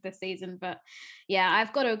predicted this season. But yeah,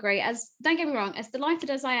 I've got to agree. Don't get me wrong, as delighted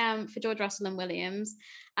as I am for George Russell and Williams,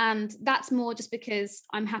 and that's more just because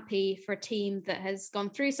I'm happy for a team that has gone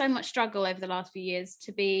through so much struggle over the last few years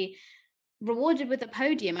to be rewarded with a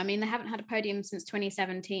podium. I mean, they haven't had a podium since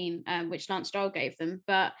 2017, which Lance Stroll gave them,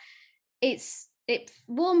 but it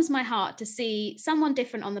warms my heart to see someone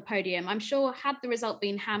different on the podium. I'm sure had the result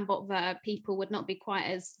been Hambot, people would not be quite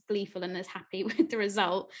as gleeful and as happy with the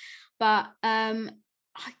result. But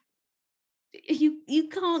you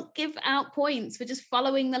can't give out points for just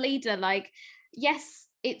following the leader. Like, yes,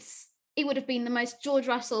 it would have been the most George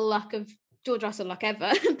Russell luck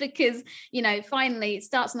ever because finally it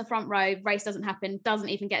starts in the front row, race doesn't happen, doesn't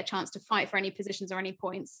even get a chance to fight for any positions or any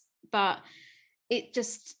points. But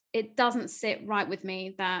it doesn't sit right with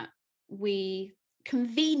me that we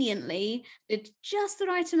conveniently did just the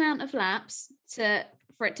right amount of laps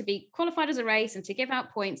for it to be qualified as a race and to give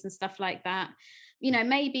out points and stuff like that.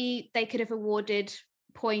 Maybe they could have awarded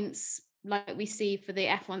points like we see for the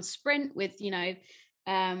F1 sprint with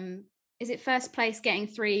is it first place getting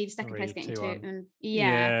 3, second place getting 2?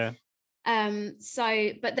 And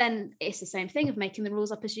but then it's the same thing of making the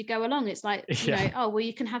rules up as you go along. It's like,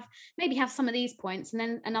 you can have some of these points, and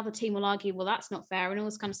then another team will argue, well, that's not fair, and all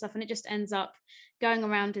this kind of stuff, and it just ends up going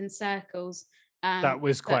around in circles. That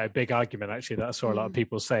was quite a big argument, actually, that I saw a lot of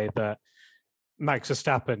people say that Max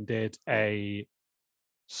Verstappen did a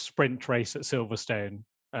sprint race at Silverstone,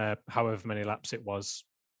 however many laps it was,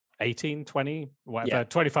 18, 20, whatever,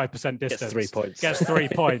 25% distance. Gets 3 points. Gets 3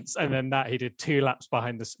 points. And then that he did 2 laps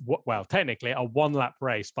behind this, well, technically a 1-lap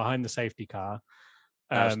race behind the safety car.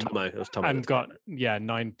 It was Tomo. It was Tomo. And got,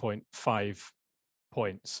 9.5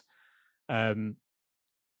 points. I'm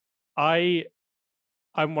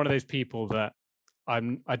one of those people that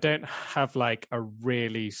I don't have like a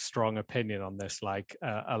really strong opinion on this, like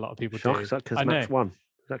a lot of people do. Is that because Max won?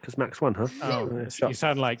 Is that because Max won, huh? Oh, you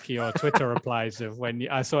sound like your Twitter replies of when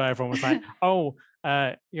I saw everyone was like, "Oh,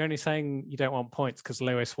 you're only saying you don't want points because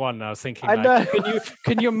Lewis won." And I was thinking,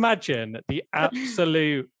 can you imagine the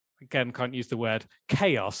absolute, again, can't use the word,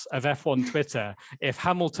 chaos of F1 Twitter if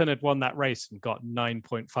Hamilton had won that race and got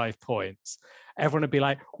 9.5 points? Everyone would be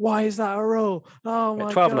like, "Why is that a rule? Oh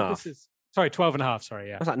my 12 god, and a half. Sorry, 12 and a half. Sorry,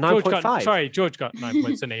 yeah. Was that 9.5? Sorry, George got 9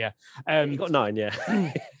 points in it, yeah. You got 9,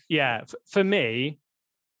 yeah. Yeah, for me,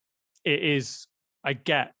 it is, I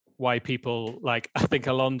get why people, like, I think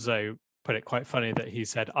Alonso put it quite funny that he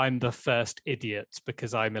said, I'm the first idiot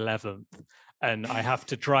because I'm 11th and I have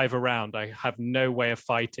to drive around. I have no way of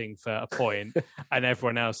fighting for a point. And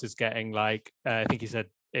everyone else is getting like, I think he said,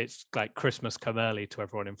 it's like Christmas come early to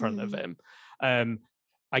everyone in front of him.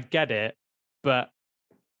 I get it, but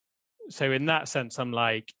so in that sense, I'm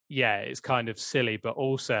like, yeah, it's kind of silly, but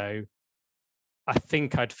also I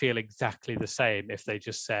think I'd feel exactly the same if they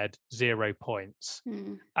just said 0 points.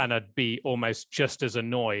 And I'd be almost just as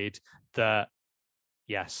annoyed that,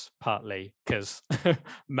 yes, partly because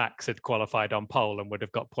Max had qualified on pole and would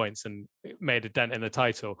have got points and made a dent in the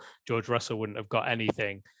title. George Russell wouldn't have got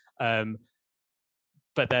anything.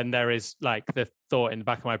 But then there is like the thought in the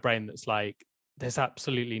back of my brain that's like, there's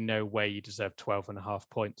absolutely no way you deserve 12.5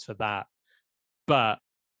 points for that. But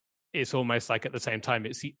it's almost like at the same time,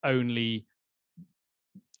 it's the only,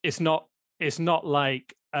 it's not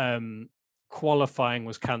like qualifying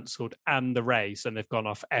was cancelled and the race and they've gone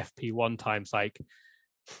off FP1 times. Like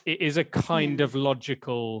it is a kind of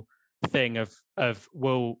logical thing of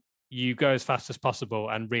will you go as fast as possible,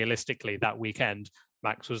 and realistically that weekend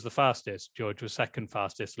Max was the fastest, George was second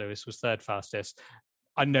fastest, Lewis was third fastest.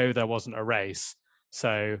 I know there wasn't a race,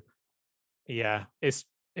 so yeah, it's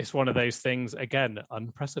one of those things, again,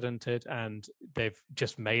 unprecedented, and they've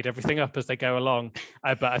just made everything up as they go along.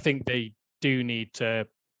 But I think they do need to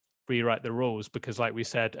rewrite the rules because, like we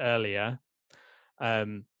said earlier,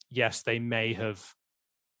 yes, they may have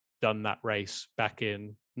done that race back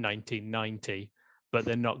in 1990, but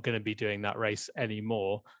they're not going to be doing that race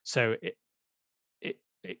anymore. So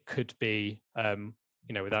it could be,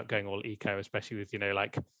 without going all eco, especially with,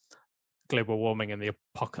 like global warming and the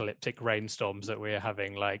apocalyptic rainstorms that we're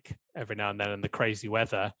having like every now and then and the crazy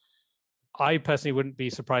weather. I personally wouldn't be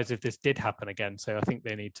surprised if this did happen again. So I think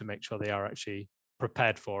they need to make sure they are actually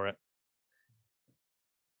prepared for it.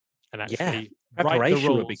 And actually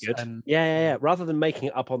preparation would be good. Yeah. Rather than making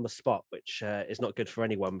it up on the spot, which is not good for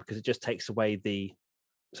anyone because it just takes away the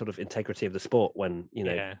sort of integrity of the sport when,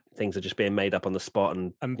 things are just being made up on the spot.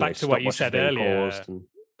 And back to what you said earlier,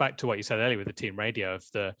 back to what you said earlier with the team radio of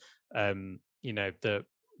the, the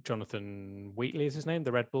Jonathan Wheatley is his name,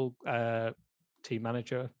 the Red Bull team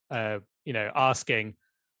manager, asking,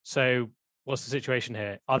 so what's the situation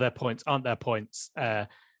here? Are there points? Aren't there points?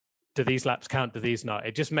 Do these laps count? Do these not?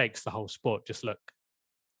 It just makes the whole sport just look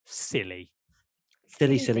silly.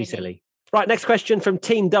 Silly. Right, next question from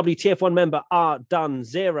Team WTF1 member R Done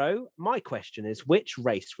Zero. My question is, which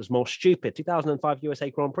race was more stupid, 2005 USA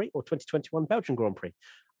Grand Prix or 2021 Belgian Grand Prix?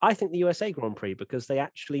 I think the USA Grand Prix because they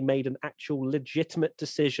actually made an actual legitimate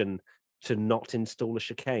decision to not install a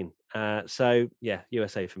chicane. So, yeah,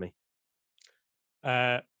 USA for me.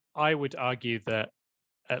 I would argue that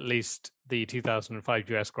at least the 2005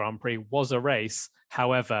 US Grand Prix was a race.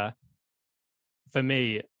 However, for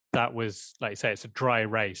me, that was, like I say, it's a dry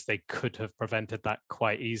race. They could have prevented that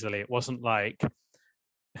quite easily. It wasn't like,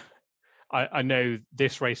 I know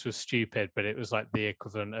this race was stupid, but it was like the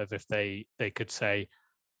equivalent of if they could say,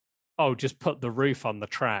 oh, just put the roof on the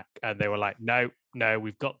track. And they were like, no,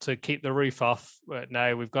 we've got to keep the roof off.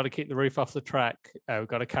 No, we've got to keep the roof off the track. We've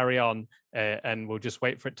got to carry on and we'll just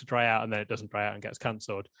wait for it to dry out. And then it doesn't dry out and gets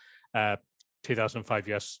cancelled. 2005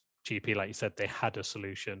 US GP, like you said, they had a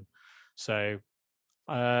solution. So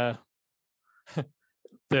the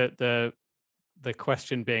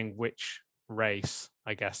question being which race,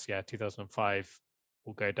 I guess, 2005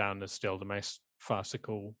 will go down as still the most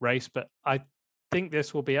farcical race. But I think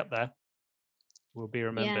this will be up there. Will be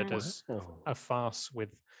remembered as a farce with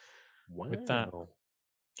that.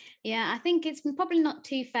 Yeah, I think it's probably not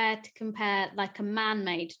too fair to compare like a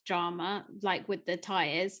man-made drama, like with the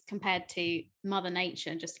tyres, compared to Mother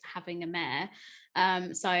Nature just having a mare.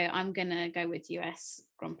 So I'm gonna go with US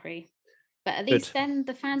Grand Prix. But at least then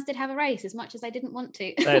the fans did have a race, as much as they didn't want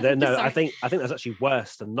to. No, I think that's actually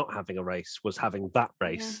worse than not having a race, was having that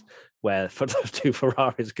race where for those two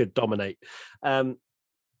Ferraris could dominate.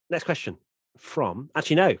 Next question from,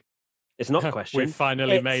 actually, no, it's not a question. We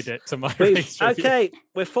finally made it to my race review. Okay,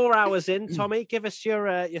 we're 4 hours in. Tommy, give us your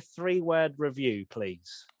 3-word review,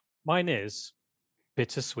 please. Mine is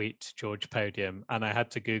bittersweet George podium, and I had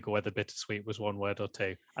to Google whether bittersweet was 1 word or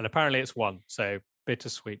 2, and apparently it's 1. So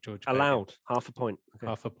bittersweet George allowed podium. half a point. Okay.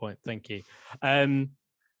 Half a point. Thank you.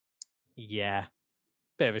 Yeah,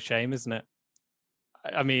 bit of a shame, isn't it?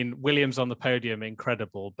 I mean, Williams on the podium,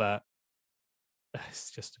 incredible, but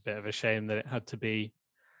it's just a bit of a shame that it had to be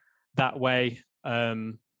that way.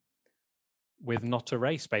 With not a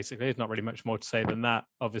race, basically. There's not really much more to say than that,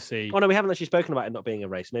 obviously. Oh no, we haven't actually spoken about it not being a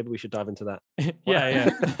race. Maybe we should dive into that.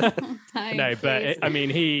 Yeah. No, but I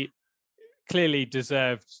mean, he clearly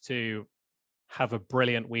deserved to have a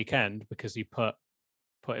brilliant weekend because he put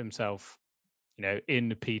himself,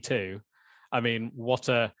 in P2. I mean, what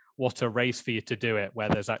a race for you to do it where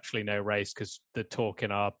there's actually no race, because the talk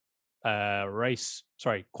in our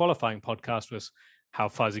qualifying podcast was how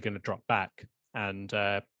far is he going to drop back, and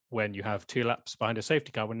when you have 2 laps behind a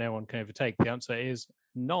safety car when no one can overtake, the answer is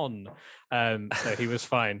none. So he was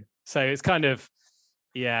fine. So it's kind of,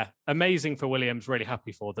 amazing for Williams, really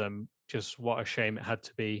happy for them. Just what a shame it had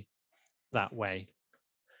to be that way.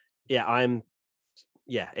 It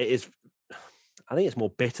is. I think it's more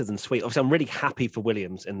bitter than sweet. Obviously, I'm really happy for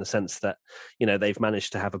Williams in the sense that, they've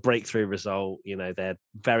managed to have a breakthrough result. They're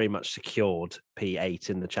very much secured P8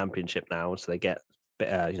 in the championship now. So they get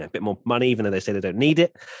a bit more money, even though they say they don't need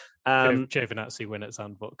it. Giovinazzi win at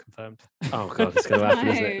Zandvoort confirmed. Oh God, it's going to happen,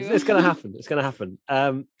 isn't it? It's going to happen. It's going to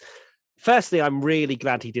happen. Firstly, I'm really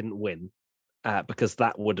glad he didn't win because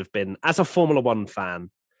that would have been, as a Formula One fan,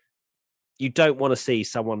 you don't want to see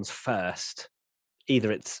someone's first,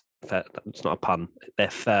 either it's not a pun, their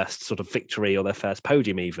first sort of victory or their first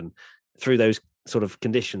podium even, through those sort of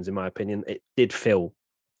conditions. In my opinion, it did feel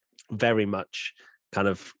very much kind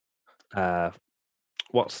of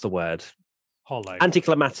what's the word? Hollow.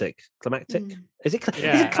 Anticlimactic. Climactic? Is it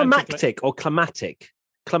climactic or climatic?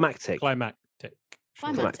 Climactic.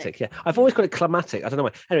 Climactic, yeah. I've always got it climatic. I don't know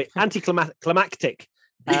why. Anyway, anticlimactic.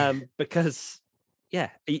 Because,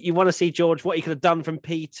 you want to see George, what he could have done from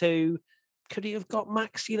P2. Could he have got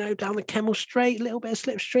Max, down the Kemmel Straight, a little bit of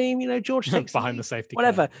slipstream, George takes behind the safety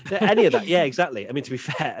whatever. car. Any of that. Yeah, exactly. I mean, to be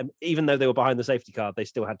fair, even though they were behind the safety car, they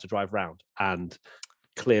still had to drive round. And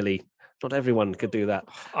clearly, not everyone could do that.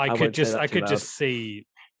 I could just see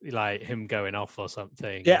like him going off or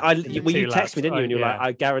something. Yeah, you texted me, didn't you? And you were like,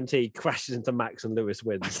 I guarantee crashes into Max and Lewis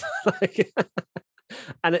wins.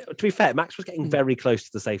 And to be fair, Max was getting very close to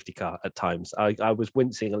the safety car at times. I was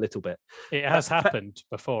wincing a little bit. It has happened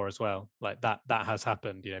before as well. Like that has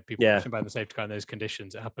happened. People crashing by the safety car in those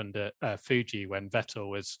conditions. It happened at Fuji when Vettel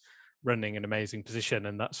was running an amazing position,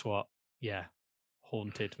 and that's what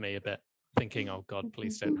haunted me a bit. Thinking, oh God,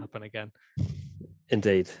 please don't happen again.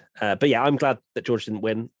 Indeed. But I'm glad that George didn't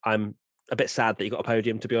win. I'm a bit sad that he got a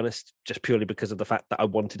podium, to be honest, just purely because of the fact that I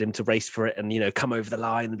wanted him to race for it and, come over the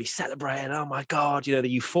line and be celebrating. Oh my God, the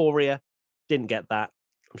euphoria. Didn't get that.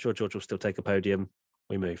 I'm sure George will still take a podium.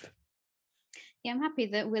 We move. Yeah, I'm happy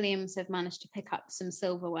that Williams have managed to pick up some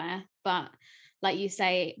silverware, but like you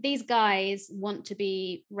say, these guys want to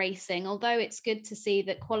be racing, although it's good to see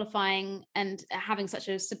that qualifying and having such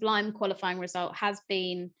a sublime qualifying result has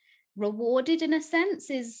been rewarded in a sense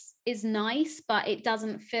is nice, but it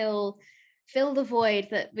doesn't fill the void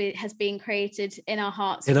that has been created in our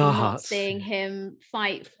hearts, seeing him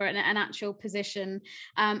fight for an actual position.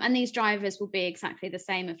 And these drivers will be exactly the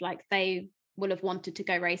same, of like they will have wanted to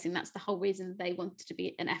go racing. That's the whole reason they wanted to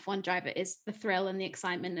be an F1 driver, is the thrill and the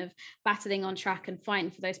excitement of battling on track and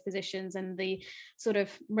fighting for those positions, and the sort of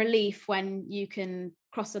relief when you can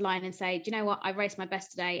cross the line and say, do you know what, I raced my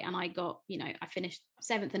best today and I got, I finished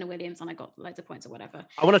 7th in a Williams and I got loads of points or whatever.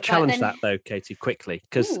 I want to challenge that though, Katie, quickly,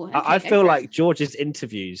 because I feel like George's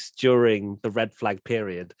interviews during the red flag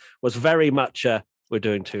period was very much we're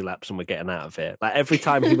doing 2 laps and we're getting out of here. Like every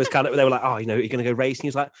time he was they were like, oh, you're going to go racing.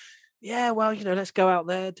 He's like, yeah, well, let's go out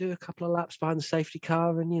there, do a couple of laps behind the safety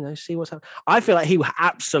car and, see what's happening. I feel like he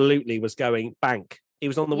absolutely was going bank. He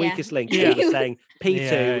was on the weakest link. He was saying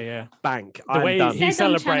P2, bank. The way done. he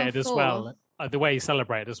celebrated as well. The way he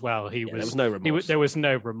celebrated as well, there was no remorse. There was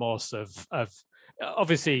no remorse of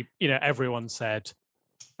obviously, everyone said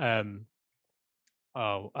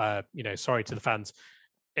sorry to the fans.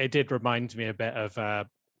 It did remind me a bit of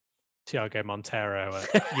Thiago Montero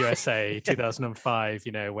at USA 2005,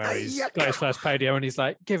 where he's got his first podium and he's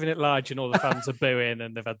like giving it large and all the fans are booing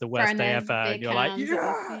and they've had the worst day ever. And you're like,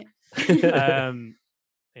 yeah.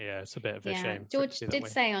 It's a bit of a shame. George did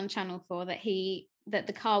say on Channel 4 that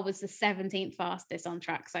the car was the 17th fastest on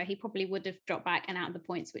track, so he probably would have dropped back and out of the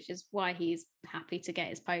points, which is why he's happy to get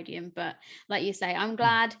his podium. But like you say, I'm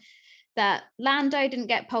glad that Lando didn't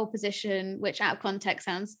get pole position, which out of context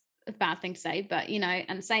sounds a bad thing to say, but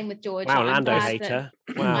and same with George. Wow, Lando hater.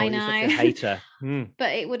 Wow, I know. Hater.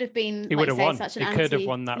 But it would have been. He would have won. Such he could have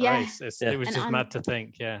won that race. It was just mad to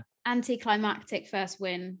think. Yeah. Anticlimactic first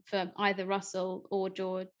win for either Russell or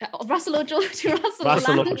George. Russell or George.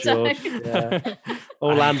 Russell or George. Yeah.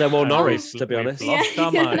 Or Lando or Norris, to be honest. Lost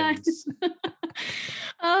our minds.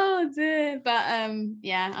 Oh dear. But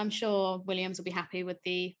I'm sure Williams will be happy with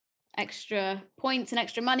the extra points and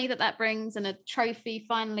extra money that brings, and a trophy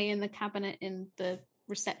finally in the cabinet in the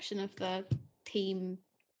reception of the team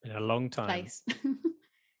in a long time. Place.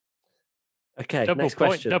 Okay, next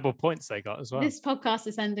question. Double points they got as well. This podcast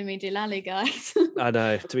is sending me Delali, guys. I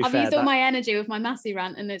know. To be fair, I've used all my energy with my Massey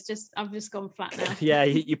rant, and I've just gone flat now. Yeah,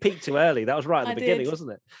 you peaked too early. That was right at the beginning,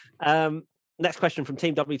 wasn't it? Next question from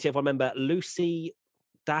Team WTF1 member Lucy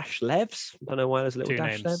Levs. I don't know why there's a little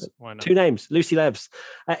dash there. Why not? 2 names. Lucy Levs.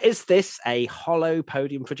 Is this a hollow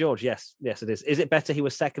podium for George? Yes, it is. Is it better he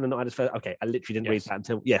was second and not had his first? Okay, I literally didn't read that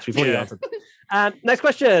until. Yes, we've already answered. Next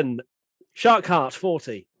question. Shark Heart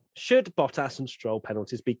 40. Should Bottas and Stroll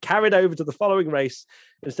penalties be carried over to the following race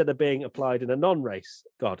instead of being applied in a non-race?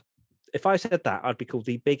 God, if I said that, I'd be called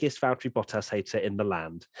the biggest Valtteri Bottas hater in the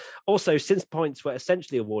land. Also, since points were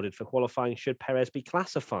essentially awarded for qualifying, should Perez be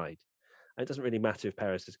classified? It doesn't really matter if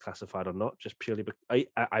Perez is classified or not, just purely because I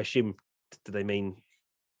assume, do they mean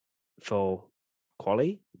for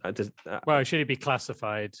quali? Well, should he be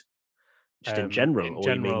classified? Just in general. In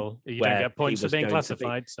general, you don't get points for being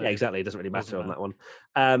classified. So yeah, exactly. It doesn't really matter on that one.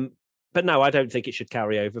 But no, I don't think it should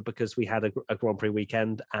carry over because we had a Grand Prix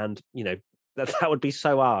weekend, and that would be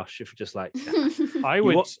so harsh if just like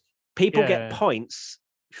people get points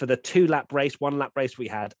for the 2-lap race, 1-lap race we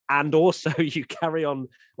had, and also you carry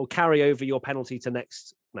over your penalty to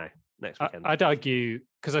next weekend. I'd argue,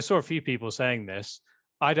 because I saw a few people saying this,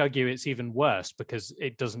 I'd argue it's even worse because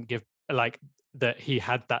it doesn't give that he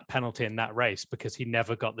had that penalty in that race because he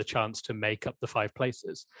never got the chance to make up the 5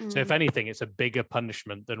 places. So if anything, it's a bigger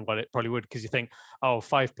punishment than what it probably would, because you think,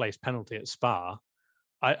 5-place penalty at Spa.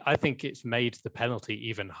 I think it's made the penalty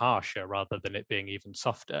even harsher rather than it being even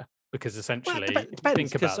softer, because essentially, it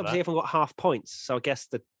depends, because obviously everyone got half points. So I guess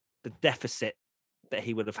the deficit that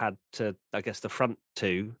he would have had to, the front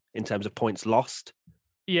 2 in terms of points lost.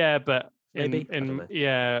 Yeah, but maybe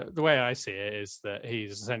the way I see it is that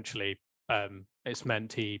he's essentially it's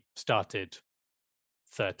meant he started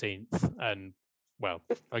 13th, and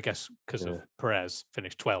I guess because of Perez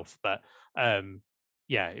finished 12th, but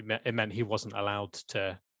it meant he wasn't allowed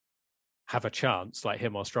to have a chance, like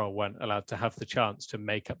him or Stroll weren't allowed to have the chance to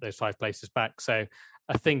make up those 5 places back. So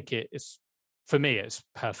I think for me, it's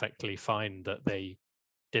perfectly fine that they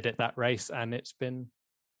did it that race and it's been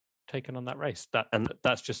taken on that race.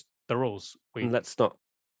 That's just the rules. Let's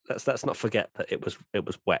not forget that it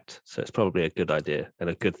was wet, so it's probably a good idea and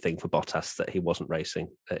a good thing for Bottas that he wasn't racing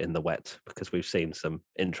in the wet, because we've seen some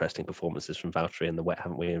interesting performances from Valtteri in the wet,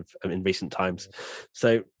 haven't we, in recent times?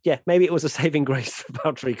 So yeah, maybe it was a saving grace for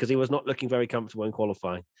Valtteri because he was not looking very comfortable in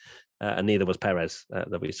qualifying, and neither was Perez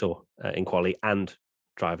that we saw in quali and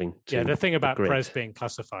driving. The thing about Perez being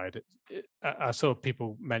classified, I saw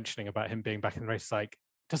people mentioning about him being back in the race. Like,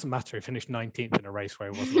 it doesn't matter. He finished 19th in a race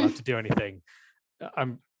where he wasn't allowed to do anything.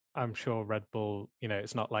 I'm sure Red Bull,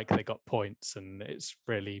 it's not like they got points, and it's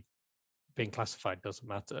really being classified doesn't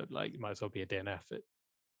matter. Like, it might as well be a DNF. It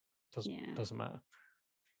doesn't matter.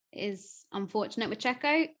 It is unfortunate with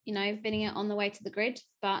Checo, winning it on the way to the grid,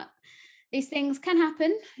 but these things can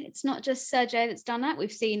happen. It's not just Sergio that's done that. We've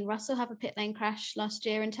seen Russell have a pit lane crash last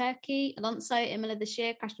year in Turkey. Alonso, Imola this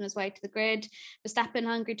year, crashed on his way to the grid. Verstappen,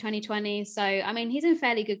 Hungary 2020. So, I mean, he's in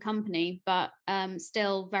fairly good company, but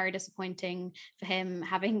still very disappointing for him,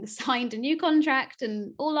 having signed a new contract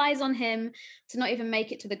and all eyes on him, to not even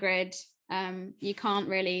make it to the grid. You can't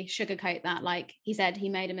really sugarcoat that. Like he said, he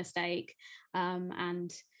made a mistake, and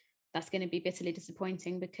that's going to be bitterly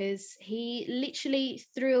disappointing because he literally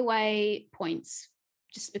threw away points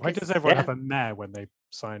just because. Why does everyone have a mare when they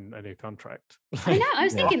sign a new contract? I know. I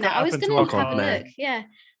was thinking that. I was going to have a look. Yeah.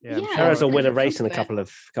 Perez will win a race in a couple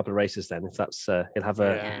of races. Then, if that's he'll have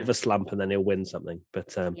a slump and then he'll win something.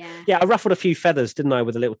 But I ruffled a few feathers, didn't I,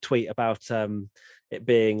 with a little tweet about it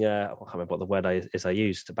being I can't remember what the word I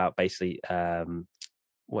used about basically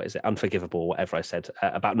what is it, unforgivable, whatever I said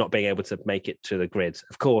about not being able to make it to the grid.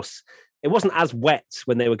 Of course, it wasn't as wet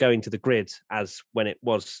when they were going to the grid as when it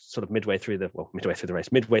was sort of midway through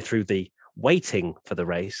the waiting for the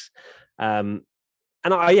race. And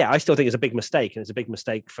I still think it's a big mistake, and it's a big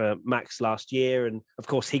mistake for Max last year. And of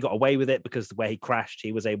course, he got away with it because the way he crashed,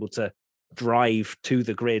 he was able to drive to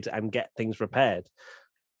the grid and get things repaired.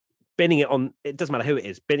 Binning it on, it doesn't matter who it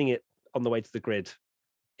is, binning it on the way to the grid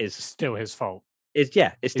is still his fault. It's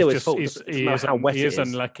still his fault. He is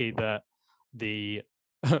unlucky that the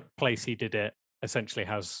place he did it essentially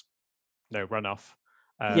has no runoff.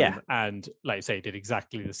 And like you say, he did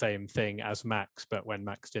exactly the same thing as Max, but when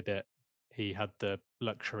Max did it, he had the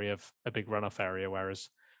luxury of a big runoff area, whereas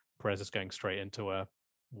Perez is going straight into a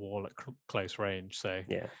wall at close range. So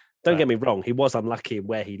don't get me wrong, he was unlucky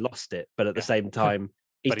where he lost it, but at the same time,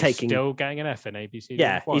 he's still getting an F in ABC.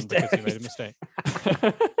 Because he made a mistake.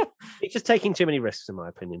 He's just taking too many risks, in my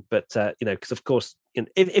opinion. But because of course,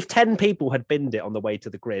 if 10 people had binned it on the way to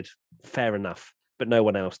the grid, fair enough, but no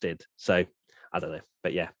one else did. So I don't know,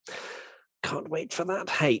 but yeah, can't wait for that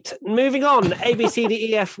hate. Moving on,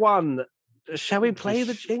 ABCDEF1. Shall we play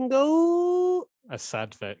the jingle? A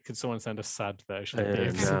sad version. Could someone send a sad version?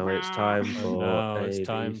 Now it's time for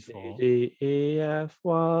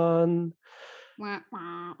ABCDEF1.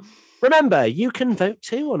 Remember, you can vote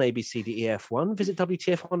too on ABCDEF1. Visit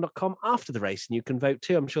WTF1.com after the race and you can vote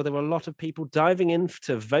too. I'm sure there were a lot of people diving in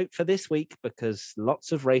to vote for this week because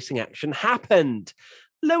lots of racing action happened.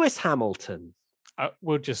 Lewis Hamilton.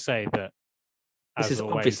 We'll just say that this is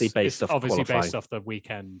always, obviously based off the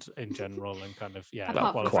weekend in general and kind of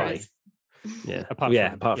qualifying. Apart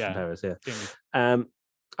from Perez,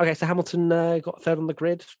 okay, so Hamilton got third on the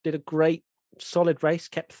grid, did a great solid race,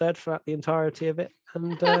 kept third throughout the entirety of it,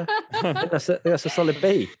 and that's a solid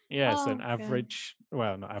B. Yeah, it's an average,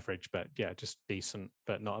 well, not average, but just decent,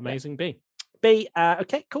 but not amazing B. B,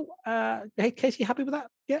 okay, cool. Hey, Casey, happy with that?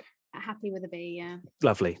 Yeah. Happy with a B, yeah.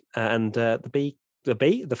 Lovely. And the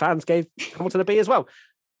fans gave Hamilton a B as well.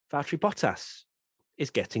 Valtteri Bottas is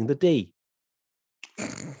getting the D.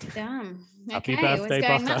 Damn. Happy okay, birthday, it's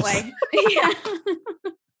going Bottas. that way. Yeah.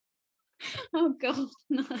 Oh god,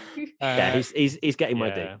 no. He's getting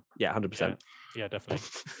my D. Yeah, 100%. Yeah, definitely.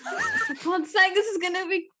 For God's sake, this is going to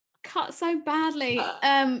be cut so badly.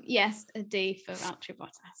 Yes, a D for Valtteri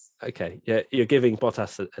Bottas. Okay, yeah, you're giving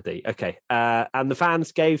Bottas a D. Okay, and the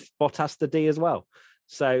fans gave Bottas the D as well.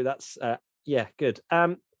 So that's good.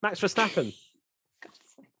 Max Verstappen.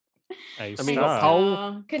 I mean,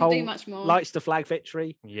 pole couldn't do much more. Lights to flag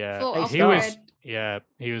victory. Yeah,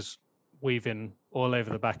 he was weaving all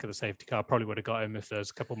over the back of the safety car. Probably would have got him if there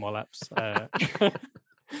was a couple more laps.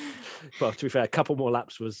 Well, to be fair, a couple more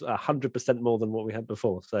laps was 100% more than what we had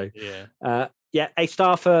before. So A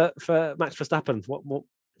star for Max Verstappen. What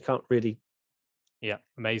can't really. Yeah,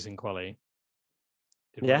 amazing quality.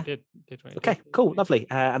 Did okay, cool, lovely.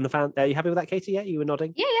 And the fan, are you happy with that, Katie? Yeah, you were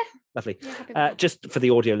nodding. Yeah. Lovely. Just for the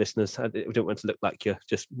audio listeners, we don't want to look like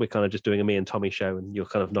we're kind of just doing a me and Tommy show, and you're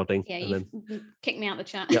kind of nodding. Yeah, you kick me out the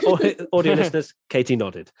chat. Yeah, audio listeners, Katie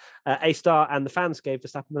nodded. A star, and the fans gave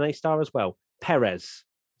Verstappen an A star as well. Perez.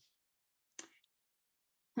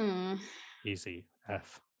 Easy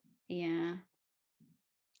F. Yeah.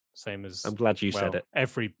 Same as. I'm glad you said it.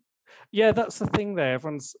 That's the thing there.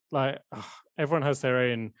 Everyone's like, everyone has their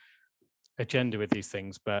own agenda with these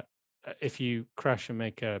things, but if you crash and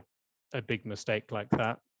make a big mistake like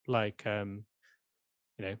that, like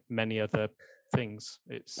many other things,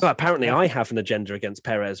 apparently I have an agenda against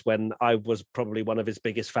Perez when I was probably one of his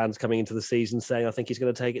biggest fans coming into the season, saying I think he's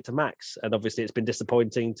going to take it to Max, and obviously it's been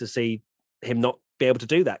disappointing to see him not be able to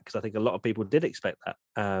do that because I think a lot of people did expect that,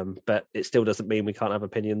 but it still doesn't mean we can't have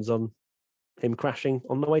opinions on him crashing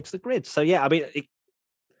on the way to the grid. So I mean, I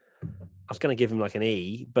was going to give him like an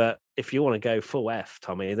E, but if you want to go full F,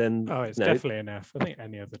 Tommy, then it's definitely an F. I think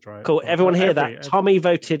any other driver. Cool. Everyone hear that? Tommy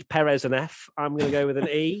voted Perez an F. I'm going to go with an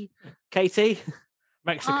E. Katie,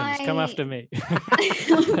 Mexicans, come after me.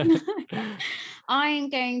 I'm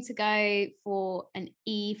going to go for an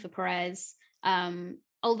E for Perez.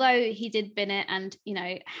 Although he did bin it, and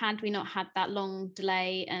had we not had that long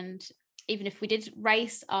delay, and even if we did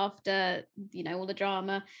race after all the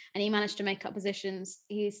drama and he managed to make up positions,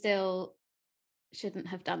 he still shouldn't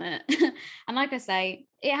have done it. And like I say,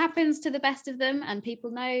 it happens to the best of them, and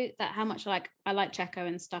people know that how much I like Checo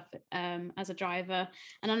and stuff as a driver,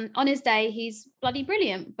 and on his day he's bloody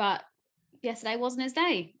brilliant, but yesterday wasn't his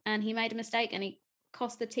day and he made a mistake and he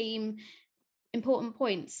cost the team important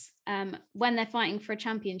points when they're fighting for a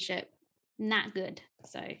championship. Not good.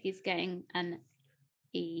 So he's getting an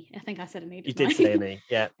E. I think I said an E. You did say an E.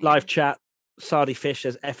 Yeah. Live chat. Sardi Fish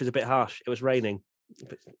says F is a bit harsh. It was raining.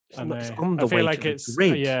 It's on the way like to it's the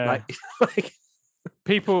grid. Like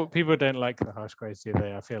people don't like the harsh grades, do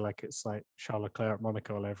they? I feel like it's like Charles Leclerc,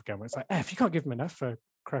 Monaco all over again. Where it's like, F, you can't give him enough for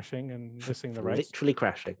crashing and missing the race. Literally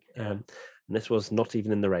crashing. Yeah. And this was not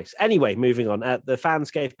even in the race. Anyway, moving on. The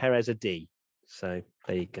fans gave Perez a D. So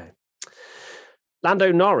there you go.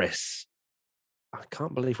 Lando Norris. I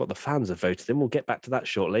can't believe what the fans have voted in. We'll get back to that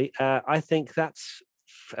shortly. I think that's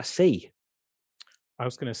a C. I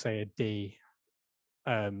was going to say a D.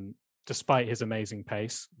 Despite his amazing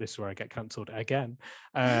pace, this is where I get cancelled again.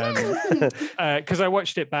 Because I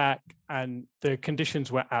watched it back and the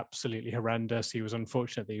conditions were absolutely horrendous. He was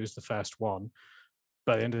unfortunate that he was the first one,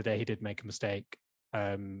 but at the end of the day, he did make a mistake.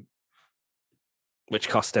 Which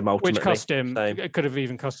cost him ultimately. Which cost him, it could have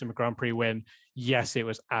even cost him a Grand Prix win. Yes, it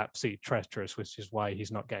was absolutely treacherous, which is why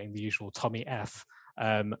he's not getting the usual Tommy F,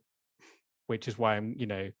 which is why I'm,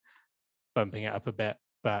 bumping it up a bit.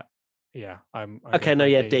 But yeah, I'm okay. No,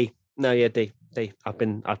 yeah, D. No, yeah, D. I've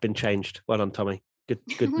been changed. Well done, Tommy.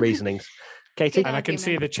 Good reasonings. Katie? And I can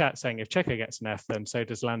see the chat saying if Checo gets an F, then so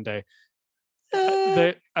does Lando.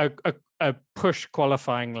 A push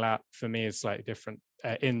qualifying lap for me is slightly different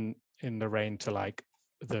in the rain to like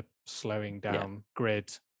the slowing down grid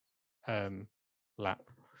lap.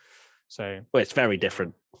 So it's very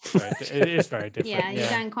different. It is very different. Yeah, you're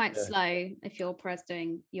going quite slow if you're Perez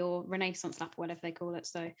doing your Renaissance lap or whatever they call it.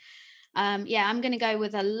 So I'm going to go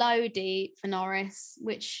with a low D for Norris,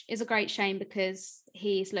 which is a great shame because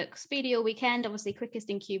he's looked speedy all weekend, obviously quickest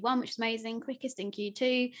in Q1, which is amazing, quickest in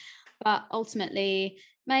Q2, but ultimately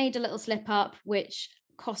made a little slip up, which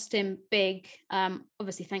cost him big.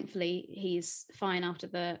 Obviously, thankfully, he's fine after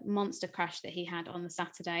the monster crash that he had on the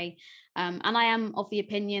Saturday. And I am of the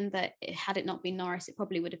opinion that had it not been Norris, it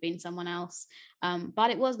probably would have been someone else.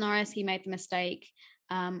 But it was Norris. He made the mistake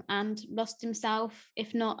and lost himself,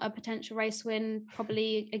 if not a potential race win,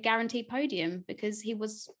 probably a guaranteed podium because he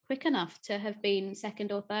was quick enough to have been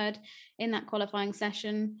second or third in that qualifying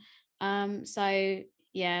session.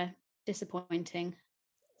 Disappointing.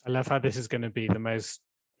 I love how this is going to be the most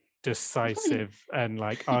decisive and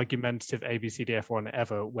like argumentative ABCDF1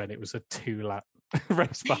 ever when it was a 2-lap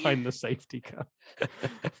race behind the safety car.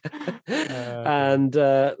 And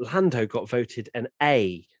Lando got voted an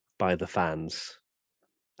A by the fans.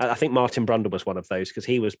 I think Martin Brundle was one of those because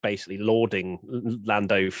he was basically lauding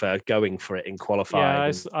Lando for going for it in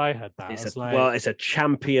qualifying. Yeah, I heard that. It's a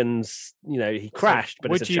champion's, he crashed,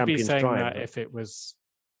 but it's a champion's drive. Would you be saying that if it was,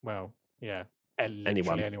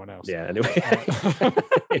 anyone else? Yeah, anyway.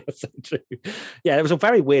 So true. Yeah, it was a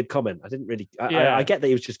very weird comment. I didn't really. I get that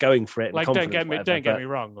he was just going for it. Like, don't get me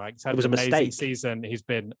wrong. Like, it was an amazing season. He's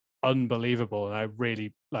been unbelievable, and I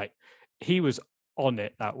really he was on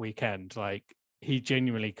it that weekend. Like, he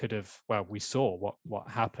genuinely could have. Well, we saw what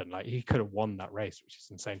happened. Like, he could have won that race, which is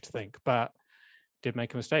insane to think, but did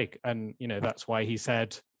make a mistake, and that's why he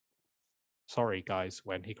said, "Sorry, guys,"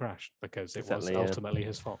 when he crashed because it was ultimately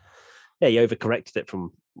his fault. Yeah, he overcorrected it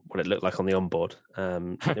from what it looked like on the onboard.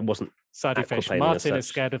 It wasn't. Sadie Fish. Martin is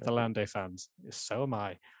scared of the Lando fans. So am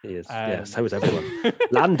I. He is. So is everyone.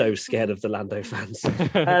 Lando's scared of the Lando fans.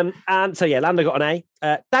 And so, Lando got an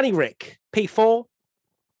A. Danny Rick, P4.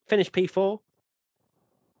 Finished P4.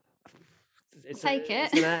 Take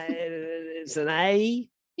it. It's an A.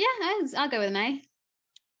 Yeah, I'll go with an A.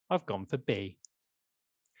 I've gone for B.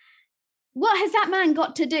 What has that man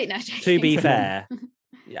got to do? No, to be fair.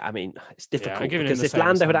 Yeah, I mean, it's difficult because if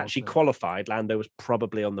Lando had actually qualified, Lando was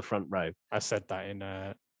probably on the front row. I said that in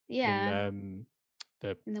the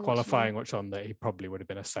qualifying watch on that he probably would have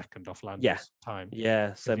been a second off Lando's time.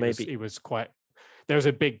 Yeah, so maybe he was quite. There was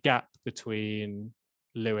a big gap between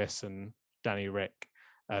Lewis and Danny Rick.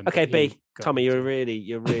 Okay, B. Tommy, you're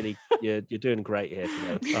doing great here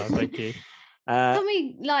today. Oh, thank you.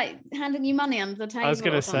 Tommy, handing you money under the table. I was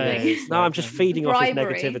going to say, no, I'm just feeding off his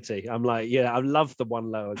negativity. I'm like, I love the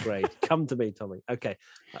one lower grade. Come to me, Tommy. Okay,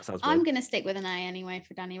 that sounds. I'm going to stick with an A anyway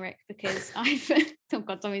for Danny Rick because oh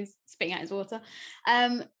God, Tommy's spitting out his water.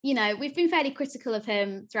 We've been fairly critical of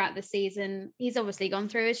him throughout the season. He's obviously gone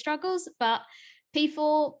through his struggles, but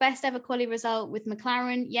P4, best ever quali result with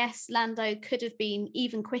McLaren. Yes, Lando could have been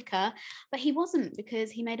even quicker, but he wasn't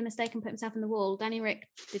because he made a mistake and put himself in the wall. Danny Rick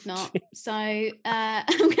did not. So I'm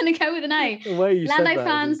going to go with an A. Lando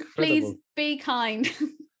fans, please be kind.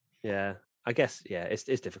 Yeah, I guess, it's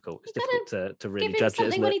difficult. It's difficult to really give him judge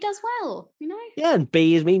something it, when he does well, Yeah, and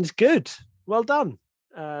B means good. Well done.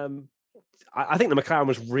 I think the McLaren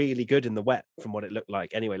was really good in the wet from what it looked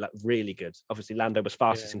like. Anyway, really good. Obviously, Lando was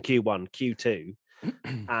fastest in Q1, Q2.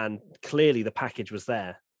 and clearly the package was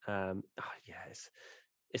there.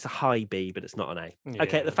 It's a high B, but it's not an A.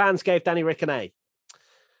 Okay, the fans gave Danny Rick an A.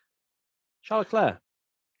 Charles Leclerc,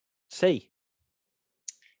 C.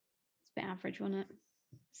 It's a bit average, wasn't it?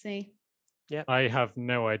 C. Yeah, I have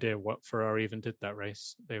no idea what Ferrari even did that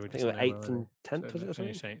race. They were just 8th and 10th, was it, or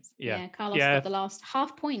something? Yeah, Carlos got the last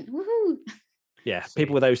half point. Woohoo! Yeah,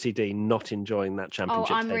 people with OCD not enjoying that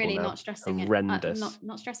championship. Oh, I'm really not stressing Horrendous. it.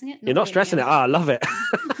 Not stressing it. You're not stressing it. I love it.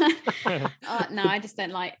 No, I just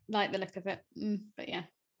don't like the look of it. But yeah.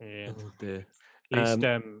 Yeah. Oh dear. At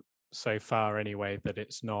least so far, anyway, that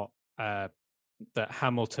it's not that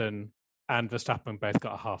Hamilton and Verstappen both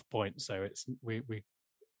got a half point. So it's we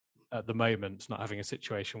at the moment not having a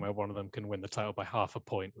situation where one of them can win the title by half a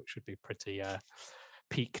point, which would be pretty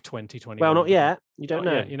peak 2021. Well, not yet. You don't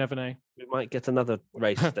know. Yet. You never know. We might get another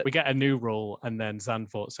race. We get a new rule, and then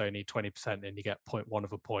Zandvoort's only 20%, and you get 0.1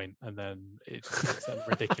 of a point, and then it's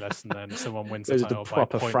ridiculous. And then someone wins the title by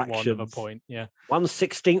 0.1 of a point. Yeah,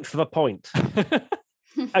 1/16 of a point.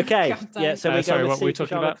 Okay, yeah. So we're going with what C were we for talking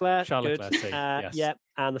Charles about? Leclerc. Charles Good. Leclerc, C, yes. Yeah,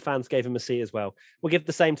 and the fans gave him a C as well. We'll give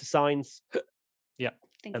the same to Sainz. Yeah,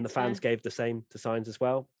 and the fans gave the same to Sainz as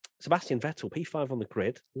well. Sebastian Vettel, P5 on the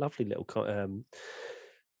grid. Lovely little.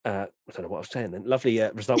 I don't know what I was saying then. Lovely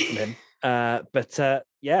result from him. But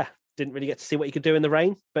didn't really get to see what he could do in the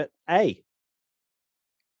rain. But A.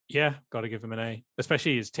 Yeah, got to give him an A,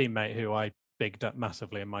 especially his teammate who I bigged up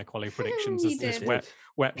massively in my quali predictions as this wet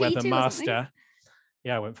weather master.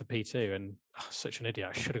 Yeah, I went for P2 and such an idiot.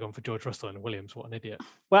 I should have gone for George Russell and Williams. What an idiot.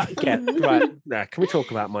 Well, yeah, right. Now, can we talk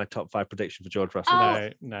about my top 5 prediction for George Russell?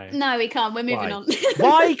 No, we can't. We're moving on.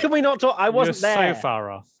 Why can we not talk? I wasn't there. So far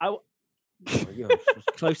off. You're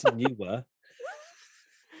closer than you were.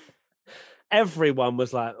 Everyone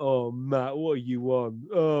was like, "Oh, Matt, what are you on?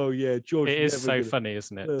 Oh, yeah, George." It is so funny,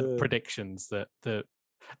 isn't it? The predictions that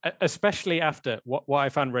especially after what I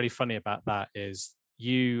found really funny about that is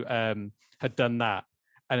you had done that,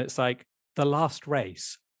 and it's like the last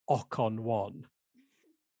race, Ocon won,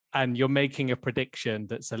 and you're making a prediction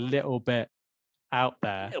that's a little bit out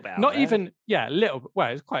there. Not even, a little. Well,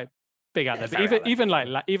 it's quite big out there, but even like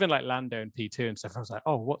Lando and P2 and stuff. I was like,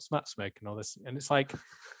 oh, what's Matt smoking all this? And it's like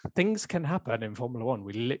things can happen in Formula One.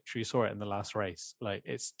 We literally saw it in the last race. Like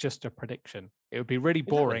it's just a prediction. It would be really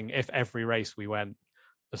boring if every race we went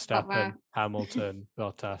Verstappen, Hamilton,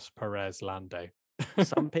 Bottas, Perez, Lando.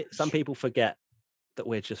 Some people forget that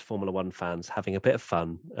we're just Formula One fans having a bit of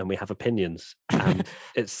fun and we have opinions. And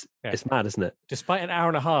it's mad, isn't it? Despite an hour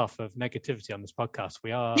and a half of negativity on this podcast,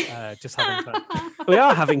 we are just having fun. We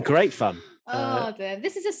are having great fun. Oh, dear.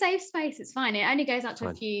 This is a safe space. It's fine. It only goes out to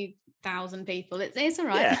a few thousand people. It's all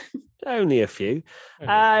right. Yeah, only a few.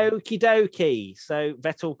 Okie dokie. So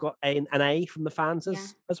Vettel got an A from the fans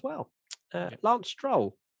as well. Lance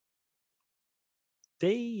Stroll.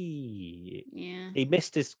 D. Yeah. He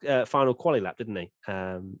missed his final quali lap, didn't he?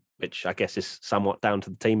 Which I guess is somewhat down to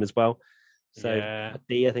the team as well. So a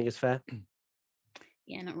D, I think, is fair.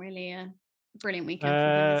 Yeah, not really a brilliant weekend for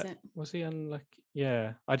him, is it? Was he unlucky?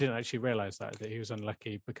 Yeah, I didn't actually realise that he was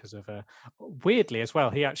unlucky because of weirdly as well.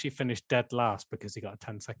 He actually finished dead last because he got a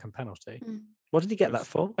 10-second penalty. What did he get that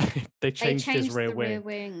for? They changed his rear wing.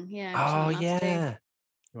 wing. Yeah. Oh yeah.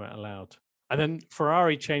 You weren't allowed. And then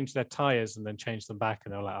Ferrari changed their tyres and then changed them back,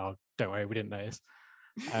 and they were like, "Oh, don't worry, we didn't notice."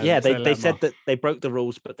 They said that they broke the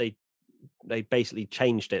rules, but they basically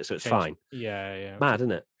changed it, so it's fine. Yeah. Mad,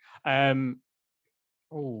 isn't it?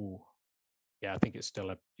 Oh, yeah. I think it's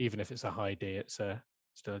still even if it's a high D, it's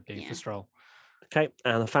still a D for Stroll. Okay,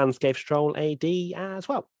 and the fans gave Stroll a D as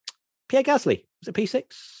well. Pierre Gasly, was it P6?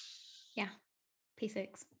 Yeah,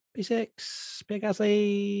 P6. P6. Pierre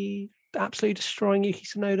Gasly absolutely destroying Yuki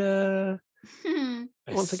Tsunoda.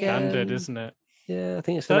 Once again, standard, isn't it? Yeah, I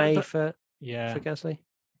think it's an A for Gasly.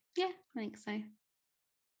 Yeah, I think so.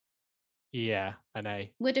 Yeah, an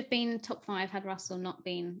A. Would have been top 5 had Russell not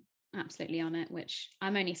been absolutely on it, which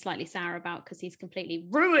I'm only slightly sour about because he's completely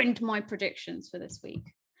ruined my predictions for this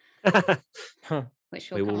week. Which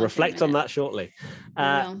we will reflect on that shortly.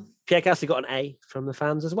 Pierre Gasly got an A from the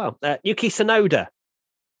fans as well. Yuki Tsunoda.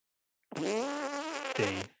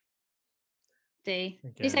 D.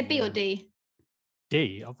 Did you say B or D?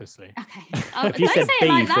 D, obviously. Okay. If you said B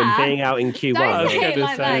like from being out in Q1. Don't say it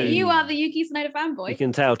like that. You are the Yuki Tsunoda fanboy. You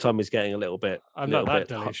can tell Tommy's getting a little bit... I'm not that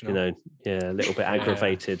delusional. A little bit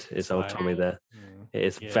aggravated is old Tommy there. It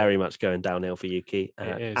is very much going downhill for Yuki.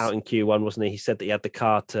 Out in Q1, wasn't he? He said that he had the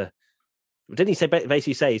car to... Didn't he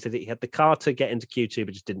basically say he said that he had the car to get into Q2,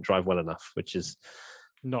 but just didn't drive well enough, which is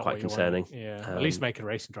Not quite what you want. concerning. Yeah, at least make a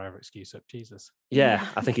racing driver excuse up. Jesus. Yeah,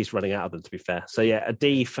 I think he's running out of them, to be fair. So yeah, a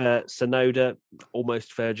D for Sonoda,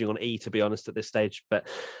 almost verging on E, to be honest, at this stage. But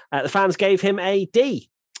the fans gave him a D.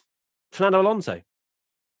 Fernando Alonso.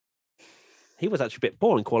 He was actually a bit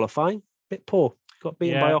poor in qualifying. Bit poor. Got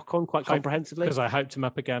beaten by Ocon quite comprehensively. Because I hyped him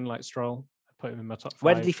up again like Stroll. I put him in my top 5.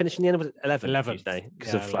 Where did he finish in the end? Was it 11th? 11th.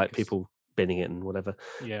 Because of like people binning it and whatever.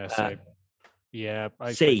 Yeah, so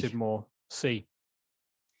I C. expected more. C.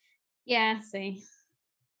 Yeah, C.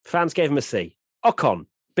 Fans gave him a C. Ocon,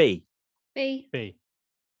 B. B.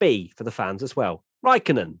 B for the fans as well.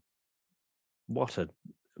 Raikkonen. What a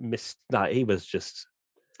he was just...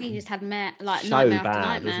 He just had like so nightmare bad, after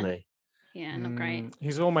nightmare. wasn't he? Yeah, not great.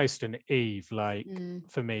 He's almost an Eve, like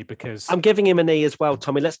for me, because I'm giving him an E as well,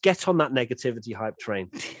 Tommy. Let's get on that negativity hype train.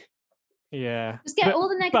 Yeah, just get all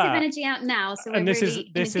the negative energy out now, so we're really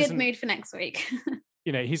in a good mood for next week.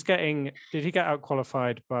 He's getting. Did he get out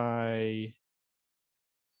qualified by?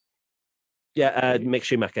 Yeah, Mick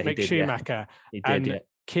Schumacher. Mick Schumacher. He did. And yeah.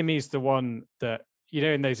 Kimi's the one that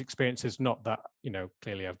in those experiences. Not that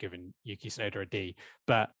clearly I've given Yuki Tsunoda a D,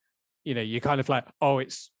 but you're kind of like, oh,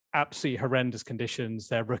 it's absolutely horrendous conditions.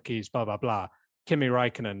 They're rookies, blah, blah, blah. Kimi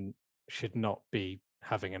Raikkonen should not be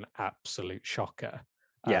having an absolute shocker.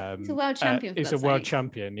 Yeah. He's a world champion. He's a world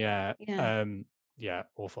champion. Yeah. Yeah.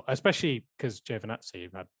 Awful. Especially because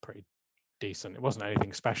Giovinazzi had pretty decent. It wasn't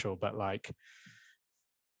anything special, but like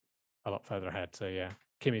a lot further ahead. So yeah,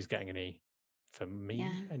 Kimi's getting an E for me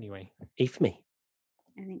anyway. E for me.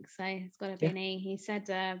 I think so. It's got to be an E. He said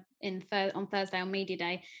on Thursday on Media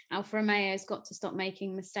Day, Alfa Romeo's got to stop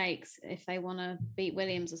making mistakes if they want to beat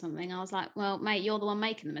Williams or something. I was like, well, mate, you're the one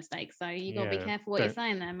making the mistakes, so you got to be careful what you're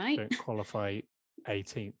saying there, mate. Don't qualify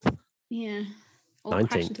 18th. Yeah. Or 19th.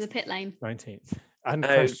 crash into the pit lane. 19th. And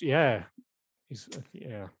crash, He's,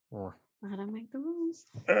 Oh. I don't make the rules.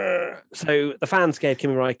 So the fans gave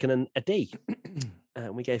Kimi Raikkonen a D.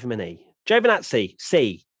 And we gave him an E. Giovinazzi,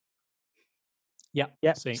 C. Yeah,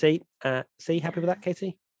 C. C. Happy with that,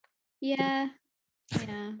 Katie? Yeah.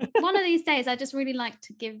 One of these days, I just really like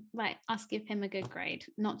to give him a good grade,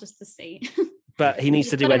 not just a C. But he needs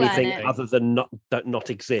to do anything other than not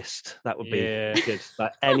exist. That would be good.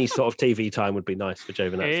 Like any sort of TV time would be nice for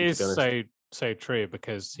Giovinazzi. It is so true,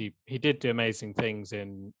 because he did do amazing things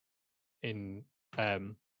in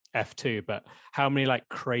F2, but how many like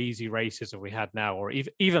crazy races have we had now? Or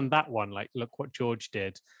even that one, like look what George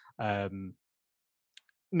did.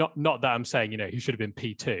 Not that I'm saying he should have been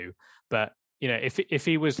P2, but if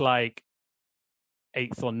he was like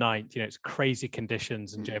 8th or 9th, it's crazy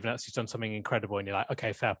conditions and Giovinazzi's done something incredible, and you're like,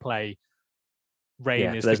 okay, fair play.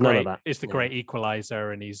 Rain is the great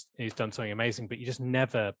equalizer, and he's done something amazing, but you just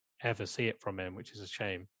never ever see it from him, which is a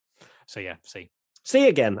shame. So yeah, C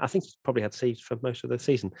again. I think he's probably had C for most of the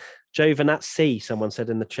season. Giovinazzi, someone said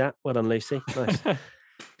in the chat. Well done, Lucy. Nice.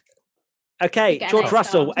 Okay, George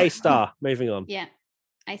Russell, A star. Moving on. Yeah,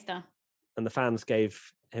 A star. And the fans gave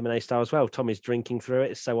him an A star as well. Tommy's drinking through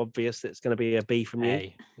it. It's so obvious that it's going to be a B from you.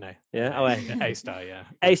 A, no. Yeah. Oh, A star. Yeah.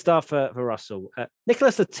 A star for Russell.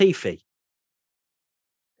 Nicholas Latifi.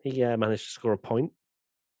 He managed to score a point,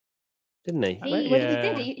 didn't he? He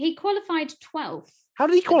did. He qualified 12th. How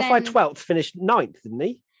did he qualify 12th? Finished 9th, didn't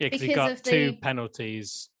he? Yeah, because he got 2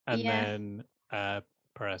 penalties and then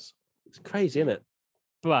Perez. It's crazy, isn't it?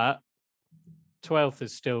 But 12th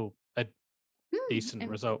is still a decent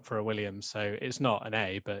result for a Williams, so it's not an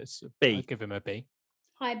A, but it's B. I'd give him a B.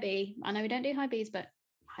 High B. I know we don't do high Bs, but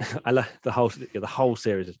I like the whole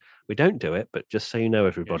series. We don't do it, but just so you know,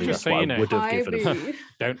 everybody, that's what I would have given him.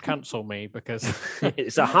 Don't cancel me because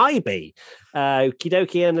it's a high B. Okie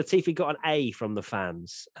dokie, and Latifi got an A from the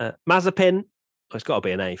fans. Mazepin, it's got to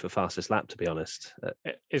be an A for fastest lap, to be honest.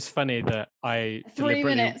 It's funny that I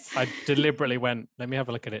deliberately went, let me have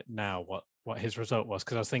a look at it now, what his result was,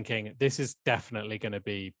 because I was thinking this is definitely going to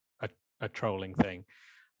be a trolling thing.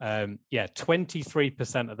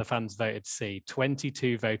 23% of the fans voted C,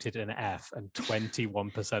 22 voted an F, and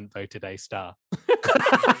 21% voted A star.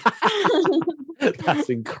 That's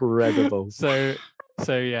incredible. So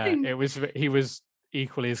yeah, he was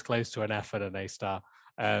equally as close to an F and an A star.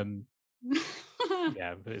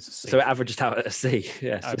 Yeah, but it's a C. So it averaged out at a C.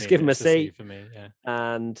 Yeah, so let's give him a C for me. Yeah,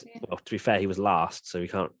 and well, to be fair, he was last, so he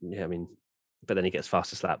can't. Yeah, I mean, but then he gets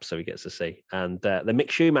fastest lap, so he gets a C. And the Mick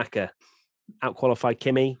Schumacher outqualified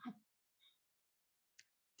Kimi.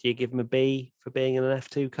 Do you give him a B for being in an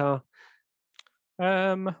F2 car?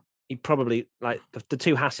 he probably, like, the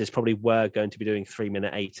two Hasses probably were going to be doing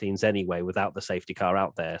 3-minute 18s anyway without the safety car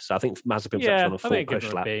out there. So I think Mazepin's actually on a full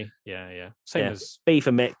push lap. B. Yeah. Same as B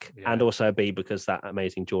for Mick, and also a B because that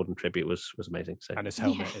amazing Jordan tribute was amazing. So and his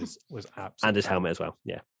helmet was absolutely, and his helmet as well.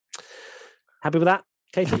 Yeah. Happy with that,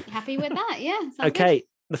 Katie? Happy with that, yeah. Okay, Good.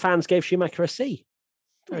 the fans gave Schumacher a C.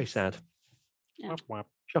 Very sad. Yeah.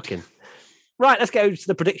 Shocking. Right, let's go to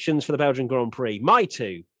the predictions for the Belgian Grand Prix. My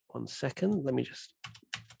two. 1 second. Let me just.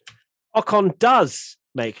 Ocon does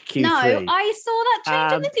make Q3. No, I saw that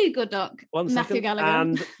change on the Google Doc. 1 Matthew second. Gallagher.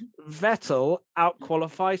 And Vettel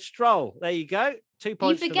outqualifies Stroll. There you go. 2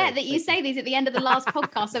 points. You forget that you say these at the end of the last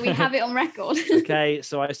podcast, so we have it on record. Okay,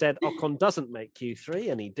 so I said Ocon doesn't make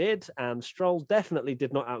Q3, and he did, and Stroll definitely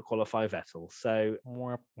did not outqualify Vettel. So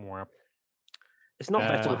it's not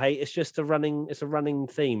Vettel hate; it's just a running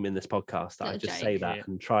theme in this podcast that I just say that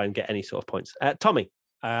and try and get any sort of points. Tommy.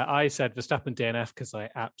 I said Verstappen DNF because I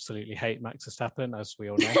absolutely hate Max Verstappen, as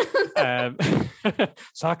we all know.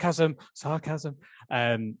 Sarcasm.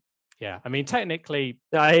 Yeah, I mean, technically...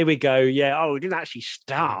 here we go. Yeah. Oh, he didn't actually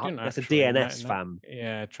start. That's a DNS fan.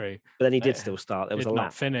 Yeah, true. But then he did still start. There was a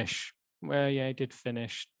lap. Finish. Well, yeah, he did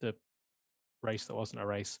finish the race that wasn't a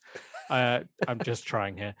race. I'm just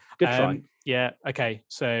trying here. Good try. Yeah, okay.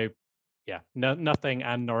 So, yeah, nothing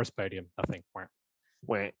and Norris podium. Nothing.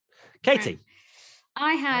 Wait. Katie.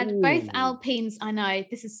 I had both Alpines. I know,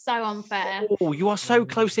 this is so unfair. Oh, you are so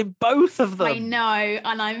close in both of them. I know,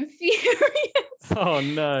 and I'm furious. Oh,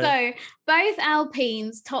 no. So, both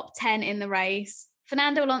Alpines top 10 in the race.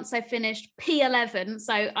 Fernando Alonso finished P11,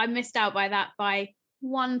 so I missed out by that by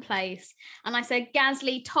 1 place. And I said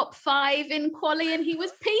Gasly top 5 in quali, and he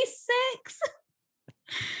was P6.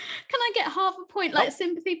 Can I get half a point, like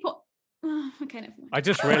sympathy point? Oh, okay, never mind. I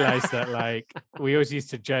just realised that, like, we always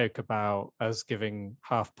used to joke about us giving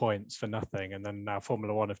half points for nothing, and then now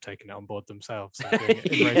Formula One have taken it on board themselves and doing it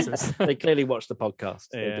in races. They clearly watch the podcast.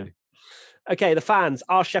 Yeah. Okay, the fans.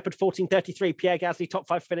 R. Shepherd 1433, Pierre Gasly top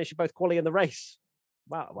 5 finish in both quali and the race.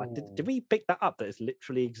 Wow, did we pick that up? That is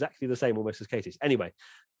literally exactly the same almost as Katie's. Anyway,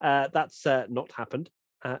 that's not happened.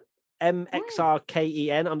 MXRKEN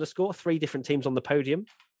 _ 3 different teams on the podium.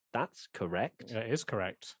 That's correct. It is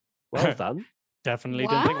correct. Well done. Definitely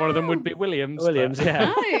didn't think one of them would be Williams.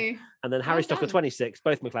 Yeah. No. And then Harry Stocker 26,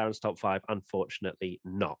 both McLaren's top 5. Unfortunately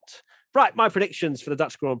not. Right, my predictions for the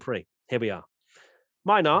Dutch Grand Prix. Here we are.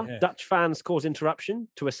 Mine are Dutch fans cause interruption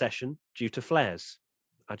to a session due to flares.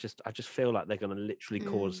 I just feel like they're going to literally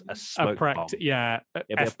cause a smoke bomb. Yeah,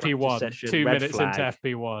 FP1, 2 minutes flag. Into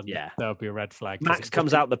FP1. Yeah, there'll be a red flag. Max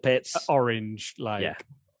comes out the pits, orange,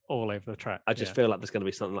 all over the track. I just feel like there's going to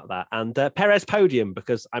be something like that. And Perez podium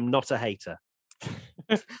because I'm not a hater.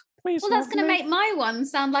 Well, that's going to make my one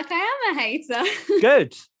sound like I am a hater.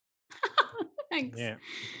 Good. Thanks. Yeah.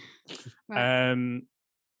 Right.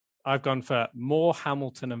 I've gone for more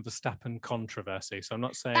Hamilton and Verstappen controversy. So I'm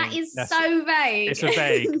not saying that is so vague. It's a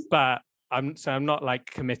vague, but I'm not like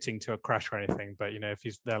committing to a crash or anything. But if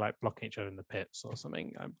they're like blocking each other in the pits or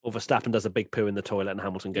something, or Verstappen does a big poo in the toilet and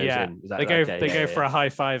Hamilton goes in. Is that they go for a high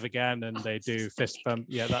five again and they do fist bump.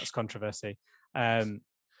 Yeah, that's controversy. And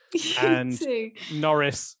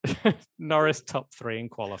Norris top 3 in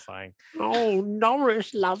qualifying. Oh,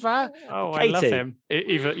 Norris lover. Oh, Katie. I love him.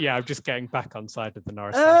 I'm just getting back on side of the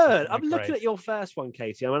Norris. I'm looking at your first one,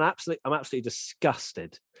 Katie. I'm absolutely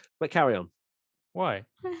disgusted. But carry on. Why?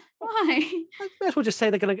 I may as well just say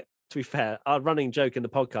they're going to. To be fair, our running joke in the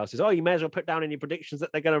podcast is, you may as well put down in your predictions that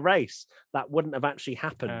they're going to race. That wouldn't have actually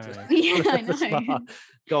happened. I know.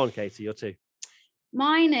 Go on, Katie. You're 2.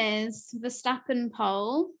 Mine is Verstappen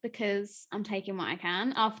pole because I'm taking what I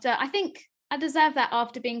can. I think I deserve that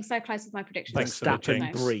after being so close with my predictions.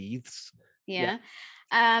 Verstappen breathes. Yeah.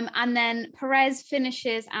 And then Perez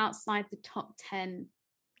finishes outside the top 10.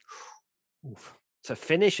 Oof. So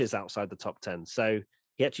finishes outside the top 10. So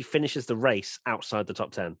he actually finishes the race outside the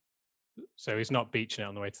top 10. So he's not beaching it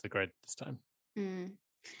on the way to the grid this time. And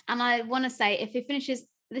I want to say, if he finishes...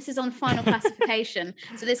 This is on final classification.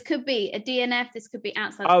 So this could be a DNF. This could be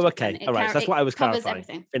outside. Oh, okay. All right. So that's what I was clarifying.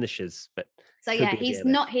 Everything. Finishes, but so yeah, he's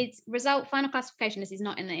not. His result final classification is he's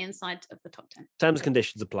not in the inside of the top 10. Terms and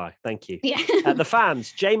conditions apply. Thank you. Yeah. The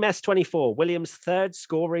fans, JMS24, Williams' 3rd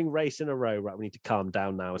scoring race in a row. Right, we need to calm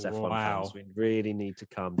down now as F1 fans. We really need to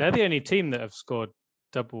calm down. They're the only team that have scored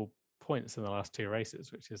double points in the last 2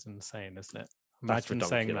 races, which is insane, isn't it? Imagine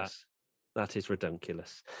saying that. That is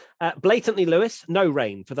ridiculous. Blatantly Lewis, no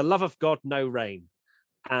rain. For the love of God, no rain.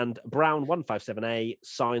 And Brown 157A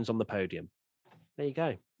signs on the podium. There you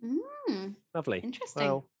go. Lovely. Interesting.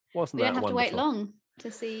 Well, wasn't we that don't have wonderful? to wait long to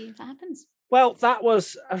see if that happens. Well, that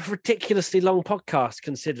was a ridiculously long podcast,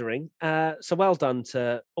 considering. So well done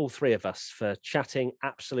to all three of us for chatting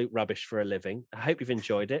absolute rubbish for a living. I hope you've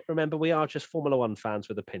enjoyed it. Remember, we are just Formula One fans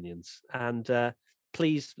with opinions. And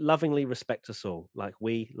please lovingly respect us all, like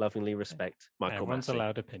we lovingly respect Michael Everyone's Massey.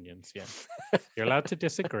 allowed opinions, yeah. You're allowed to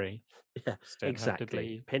disagree. Yeah, Just don't have to exactly.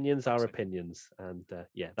 be Opinions are toxic. opinions. And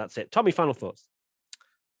yeah, that's it. Tommy, final thoughts.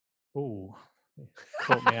 Ooh,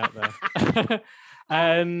 caught me out there.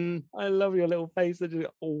 I love your little face.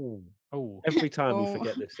 Oh, Oh, every time we Oh.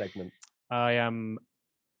 forget this segment. I am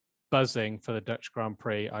buzzing for the Dutch Grand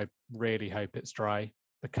Prix. I really hope it's dry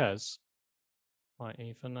because might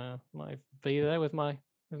even be there with my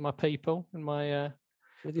people and my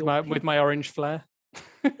with my orange flare.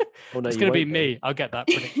 Oh, no, It's you going to be won't me. I'll get that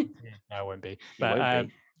prediction. No, I won't be. But won't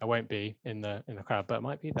be. I won't be in the crowd, but I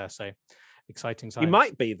might be there. So exciting times. You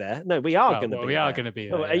might be there. No, we are going to be. We there. are going to be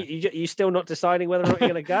there. Oh, are you still not deciding whether or not you're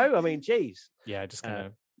going to go? I mean, geez. Yeah, just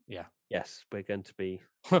gonna. Yeah. Yes, we're going to be.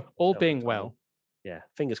 All being well. Yeah,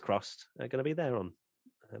 fingers crossed. Going to be there on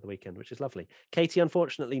the weekend, which is lovely. Katie,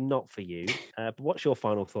 unfortunately, not for you. But what's your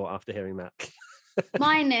final thought after hearing that?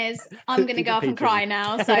 Mine is I'm going to go off and cry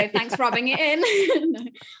now. So thanks for rubbing it in. No,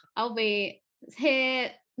 I'll be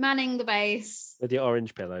here manning the base with your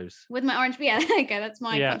orange pillows. With my orange. Yeah, there you go. That's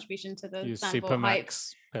my contribution to the Super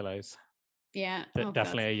Max pillows. Yeah,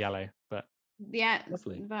 definitely a yellow, but yeah,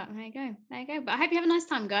 lovely. But there you go. There you go. But I hope you have a nice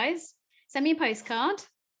time, guys. Send me a postcard.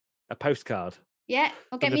 A postcard. Yeah,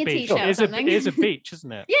 or get me a beach. t-shirt or something. It is a beach,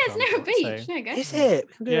 isn't it? Yeah, it's near a beach. So. There you go. Is it?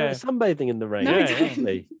 We can do sunbathing in the rain. No,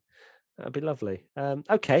 That'd be lovely.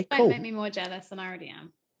 Okay, Don't cool. make me more jealous than I already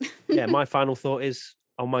am. Yeah, my final thought is,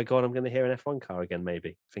 oh my God, I'm going to hear an F1 car again,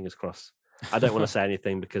 maybe. Fingers crossed. I don't want to say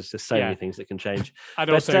anything because there's so many things that can change. And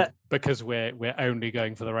also because we're only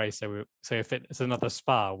going for the race, so if it's another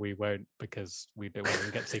Spa, we won't because we don't want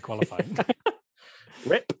to get to see qualifying.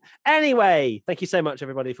 Rip. Anyway, thank you so much,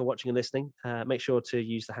 everybody, for watching and listening. Make sure to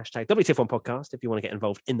use the hashtag WTF1 podcast if you want to get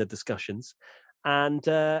involved in the discussions. And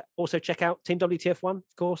also check out Team WTF1,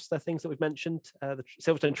 of course, the things that we've mentioned, the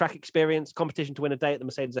Silverstone track experience, competition to win a day at the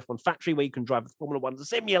Mercedes F1 factory where you can drive the Formula One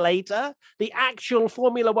simulator, the actual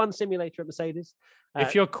Formula One simulator at Mercedes.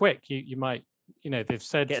 If you're quick, you might, they've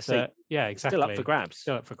said that, yeah, exactly. Still up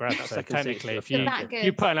for grabs. So technically, if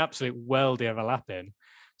you put an absolute worldie of a lap in,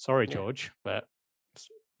 sorry, George, but,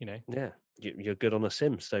 Yeah, you're good on a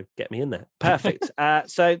sim, so get me in there. Perfect.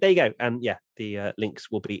 So there you go. And yeah, the links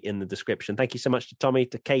will be in the description. Thank you so much to Tommy,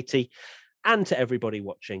 to Katie, and to everybody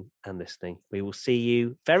watching and listening. We will see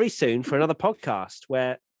you very soon for another podcast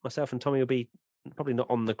where myself and Tommy will be probably not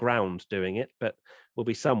on the ground doing it, but we'll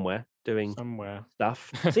be somewhere doing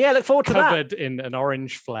stuff. So yeah, look forward to that. Covered in an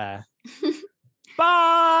orange flare. Bye!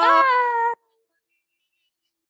 Bye!